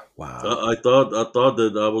 Wow. I thought that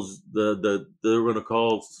that they were going to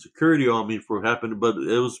call security on me for happening, but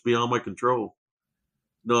it was beyond my control.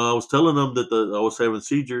 No, I was telling them that I was having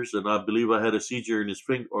seizures, and I believe I had a seizure in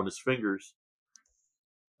on his fingers.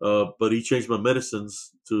 But he changed my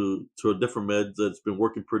medicines to a different med that's been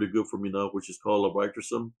working pretty good for me now, which is called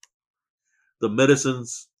Levitracin. The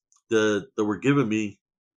medicines that were giving me,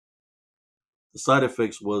 the side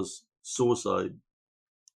effects was suicidal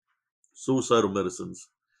medicines.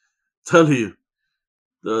 Tell you,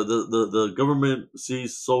 the government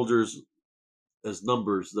sees soldiers as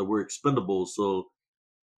numbers, that we're expendable. So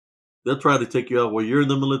they'll try to take you out while you're in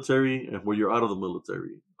the military and while you're out of the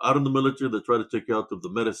military. Out of the military, they try to take you out of the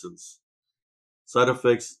medicines. Side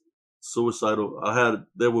effects, suicidal.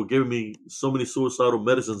 They were giving me so many suicidal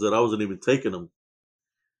medicines that I wasn't even taking them.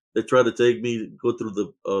 They tried to take me, go through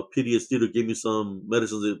the PTSD to give me some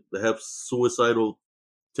medicines that have suicidal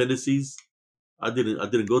tendencies. I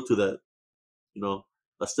didn't go to that. You know,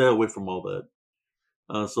 I stay away from all that.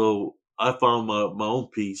 So I found my own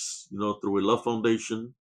peace, through a love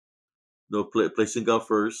foundation, placing God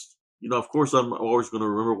first. Of course, I'm always going to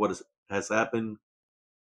remember what has happened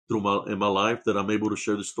in my life, that I'm able to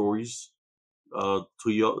share the stories to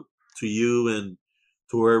you and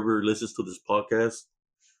to whoever listens to this podcast.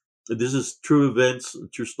 And this is true events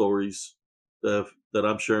and true stories that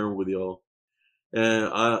I'm sharing with y'all. And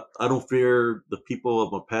I don't fear the people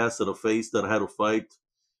of my past that I faced, that I had to fight.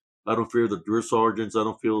 I don't fear the drill sergeants. I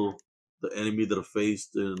don't feel the enemy that I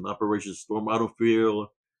faced in Operation Storm. I don't fear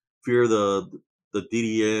the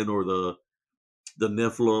DDN or the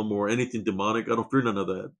Nephilim or anything demonic. I don't fear none of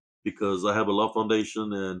that, because I have a love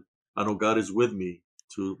foundation, and I know God is with me,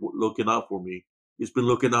 looking out for me. He's been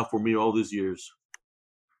looking out for me all these years.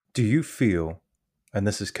 Do you feel, and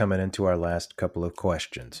this is coming into our last couple of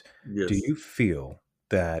questions, do Yes. you feel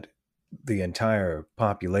that the entire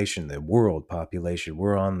population, the world population,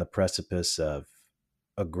 we're on the precipice of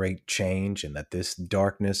a great change, and that this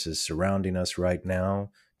darkness is surrounding us right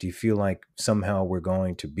now? Do you feel like somehow we're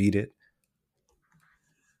going to beat it?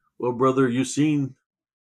 Well, brother, if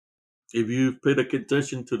you've paid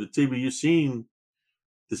attention to the TV, you've seen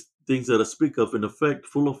the things that I speak of in effect,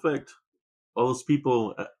 full effect. All those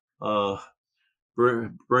people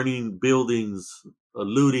burning buildings,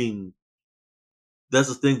 looting. That's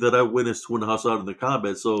the thing that I witnessed when I was out in the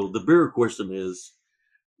combat. So the bigger question is,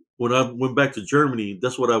 when I went back to Germany,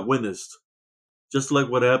 that's what I witnessed. Just like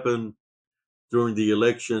what happened during the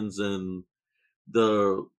elections and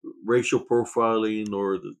the racial profiling,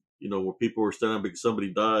 or where people were standing because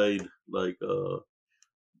somebody died, like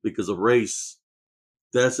because of race.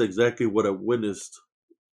 That's exactly what I witnessed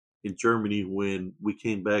in Germany when we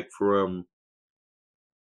came back from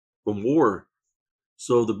war.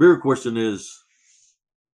 So the bigger question is,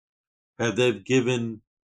 have they given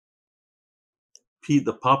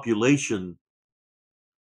the population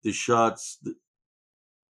the shots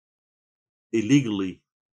illegally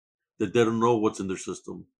that they don't know what's in their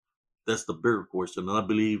system? That's the bigger question, and I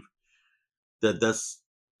believe that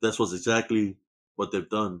that's what's exactly what they've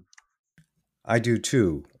done. I do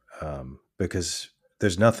too, because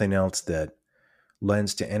there's nothing else that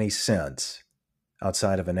lends to any sense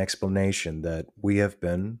outside of an explanation that we have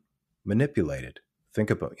been manipulated. Think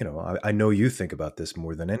about, I know you think about this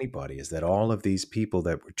more than anybody, is that all of these people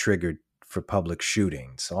that were triggered for public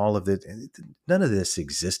shootings, all of it, none of this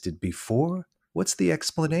existed before. What's the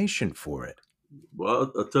explanation for it?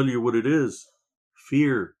 Well, I'll tell you what it is: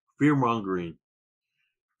 fear mongering,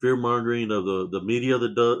 fear mongering of the media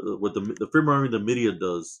that does what the fear mongering the media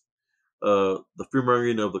does, the fear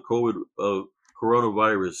mongering of the COVID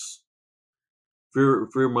coronavirus,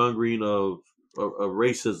 fear mongering of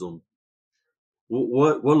racism.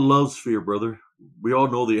 What loves fear, brother? We all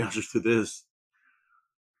know the answers to this.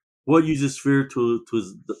 What uses fear to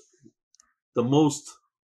the most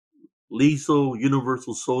lethal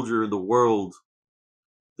universal soldier in the world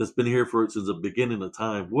that's been here for since the beginning of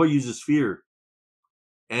time? What uses fear,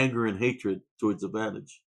 anger, and hatred to its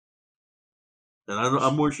advantage? And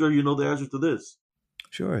I'm more sure you know the answer to this.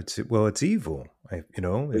 Sure, it's evil.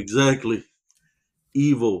 Exactly,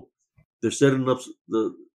 evil. They're setting us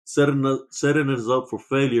up for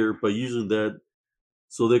failure by using that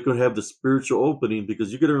so they could have the spiritual opening.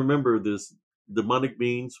 Because you got to remember this: demonic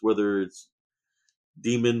beings, whether it's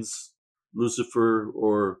demons, Lucifer,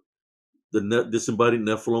 or disembodied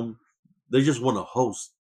Nephilim, they just want a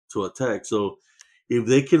host to attack. So if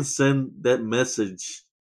they can send that message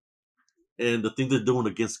and the thing they're doing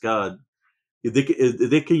against God, if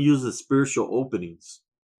they can use the spiritual openings,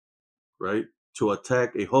 right, to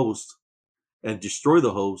attack a host and destroy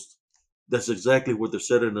the host, that's exactly what they're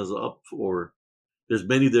setting us up for. There's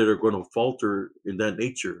many that are going to falter in that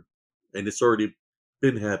nature, and it's already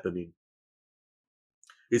been happening.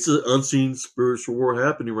 It's an unseen spiritual war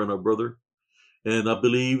happening right now, brother. And I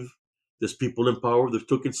believe there's people in power that have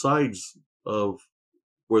taken sides of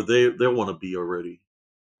where they want to be already.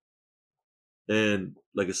 And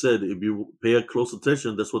like I said, if you pay close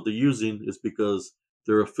attention, that's what they're using. Is because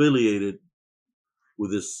they're affiliated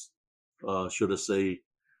with this, should I say,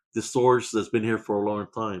 this source that's been here for a long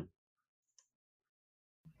time.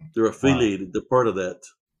 They're affiliated. Wow. They're part of that.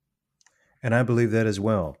 And I believe that as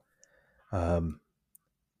well.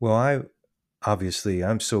 Well,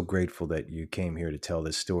 I'm so grateful that you came here to tell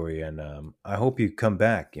this story, and I hope you come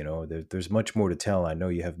back. There's much more to tell. I know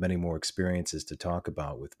you have many more experiences to talk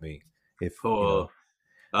about with me. If I'll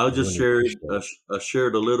I just really share. appreciate it. I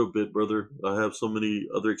shared a little bit, brother. I have so many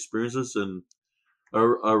other experiences, and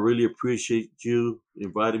I really appreciate you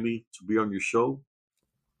inviting me to be on your show.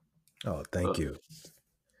 Oh, thank you.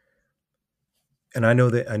 And I know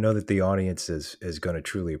that the audience is going to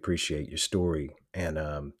truly appreciate your story, and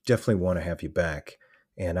definitely want to have you back.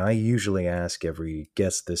 And I usually ask every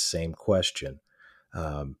guest this same question.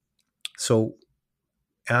 So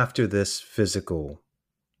after this physical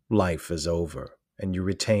life is over, and you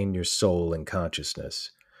retain your soul and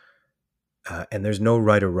consciousness, and there's no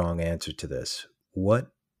right or wrong answer to this,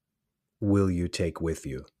 what will you take with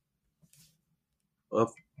you?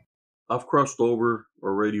 I've crossed over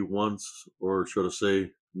already once, or should I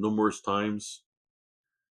say, numerous times.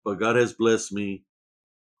 But God has blessed me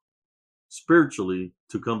spiritually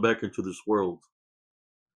to come back into this world.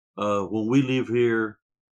 When we leave here,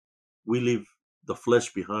 we leave the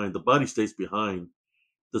flesh behind. The body stays behind.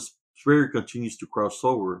 The spirit continues to cross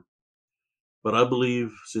over. But I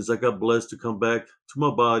believe since I got blessed to come back to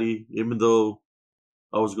my body, even though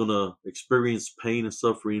I was going to experience pain and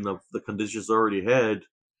suffering of the conditions I already had,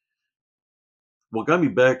 what got me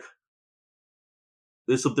back,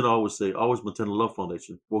 there's something I always say, I always maintain a love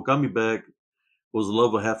foundation. What got me back was the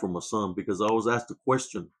love I had for my son, because I was asked a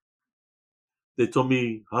question. They told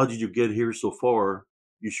me, how did you get here so far?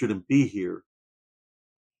 You shouldn't be here.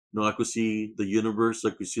 I could see the universe, I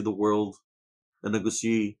could see the world, and I could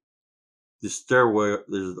see the stairway,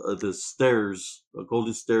 the stairs,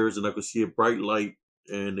 golden stairs, and I could see a bright light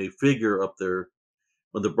and a figure up there.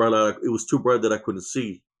 On the bright light, it was too bright that I couldn't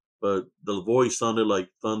see, but the voice sounded like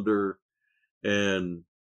thunder and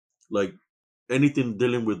like anything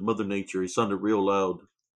dealing with Mother Nature. It sounded real loud.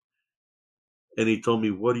 And he told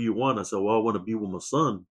me, what do you want? I said, well, I want to be with my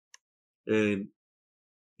son. And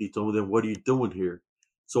he told me, then what are you doing here?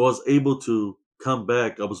 So I was able to come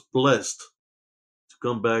back. I was blessed to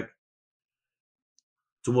come back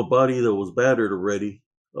to my body that was battered already.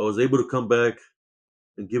 I was able to come back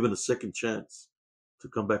and given a second chance to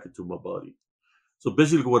come back into my body. So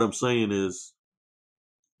basically what I'm saying is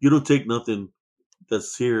you don't take nothing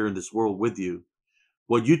that's here in this world with you.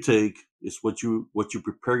 What you take is what you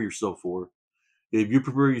prepare yourself for. If you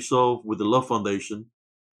prepare yourself with the love foundation,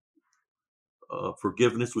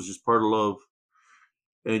 forgiveness, which is part of love,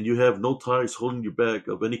 and you have no ties holding you back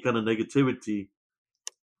of any kind of negativity,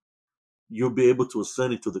 you'll be able to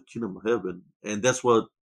ascend into the kingdom of heaven. And that's what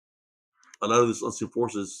a lot of these unseen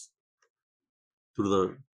forces, through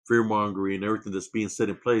the fear mongering and everything that's being set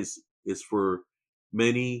in place, is for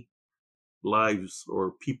many lives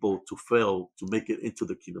or people to fail to make it into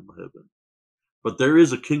the kingdom of heaven. But there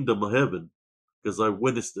is a kingdom of heaven because I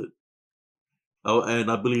witnessed it.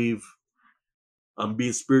 And I believe I'm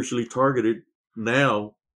being spiritually targeted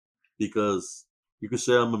now because you could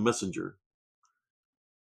say I'm a messenger.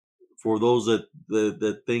 For those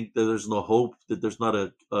that think that there's no hope, that there's not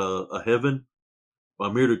a heaven,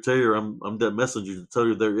 I'm here to tell you, I'm that messenger to tell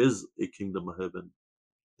you there is a kingdom of heaven.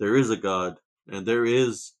 There is a God, and there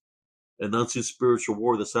is an unseen spiritual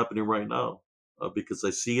war that's happening right now because I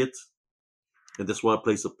see it. And that's why I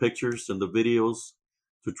place the pictures and the videos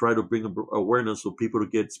to try to bring awareness so people to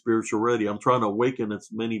get spiritual ready. I'm trying to awaken as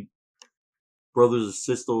many brothers and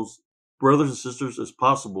sisters as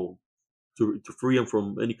possible to free them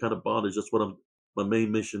from any kind of bondage. That's what my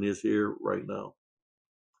main mission is here right now.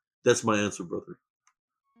 That's my answer, brother.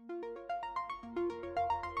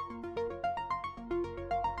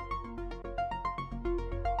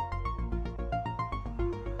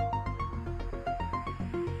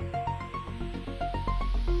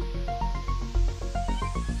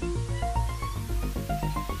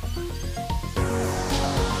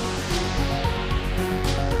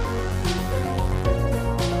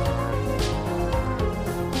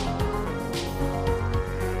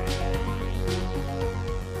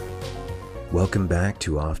 Welcome back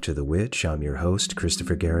to Off to the Witch. I'm your host,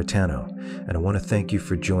 Christopher Garitano, and I want to thank you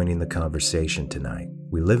for joining the conversation tonight.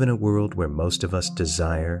 We live in a world where most of us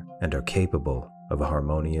desire and are capable of a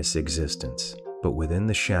harmonious existence. But within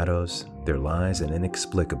the shadows, there lies an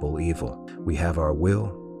inexplicable evil. We have our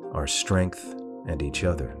will, our strength, and each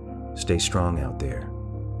other. Stay strong out there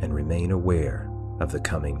and remain aware of the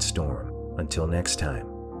coming storm. Until next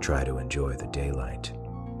time, try to enjoy the daylight.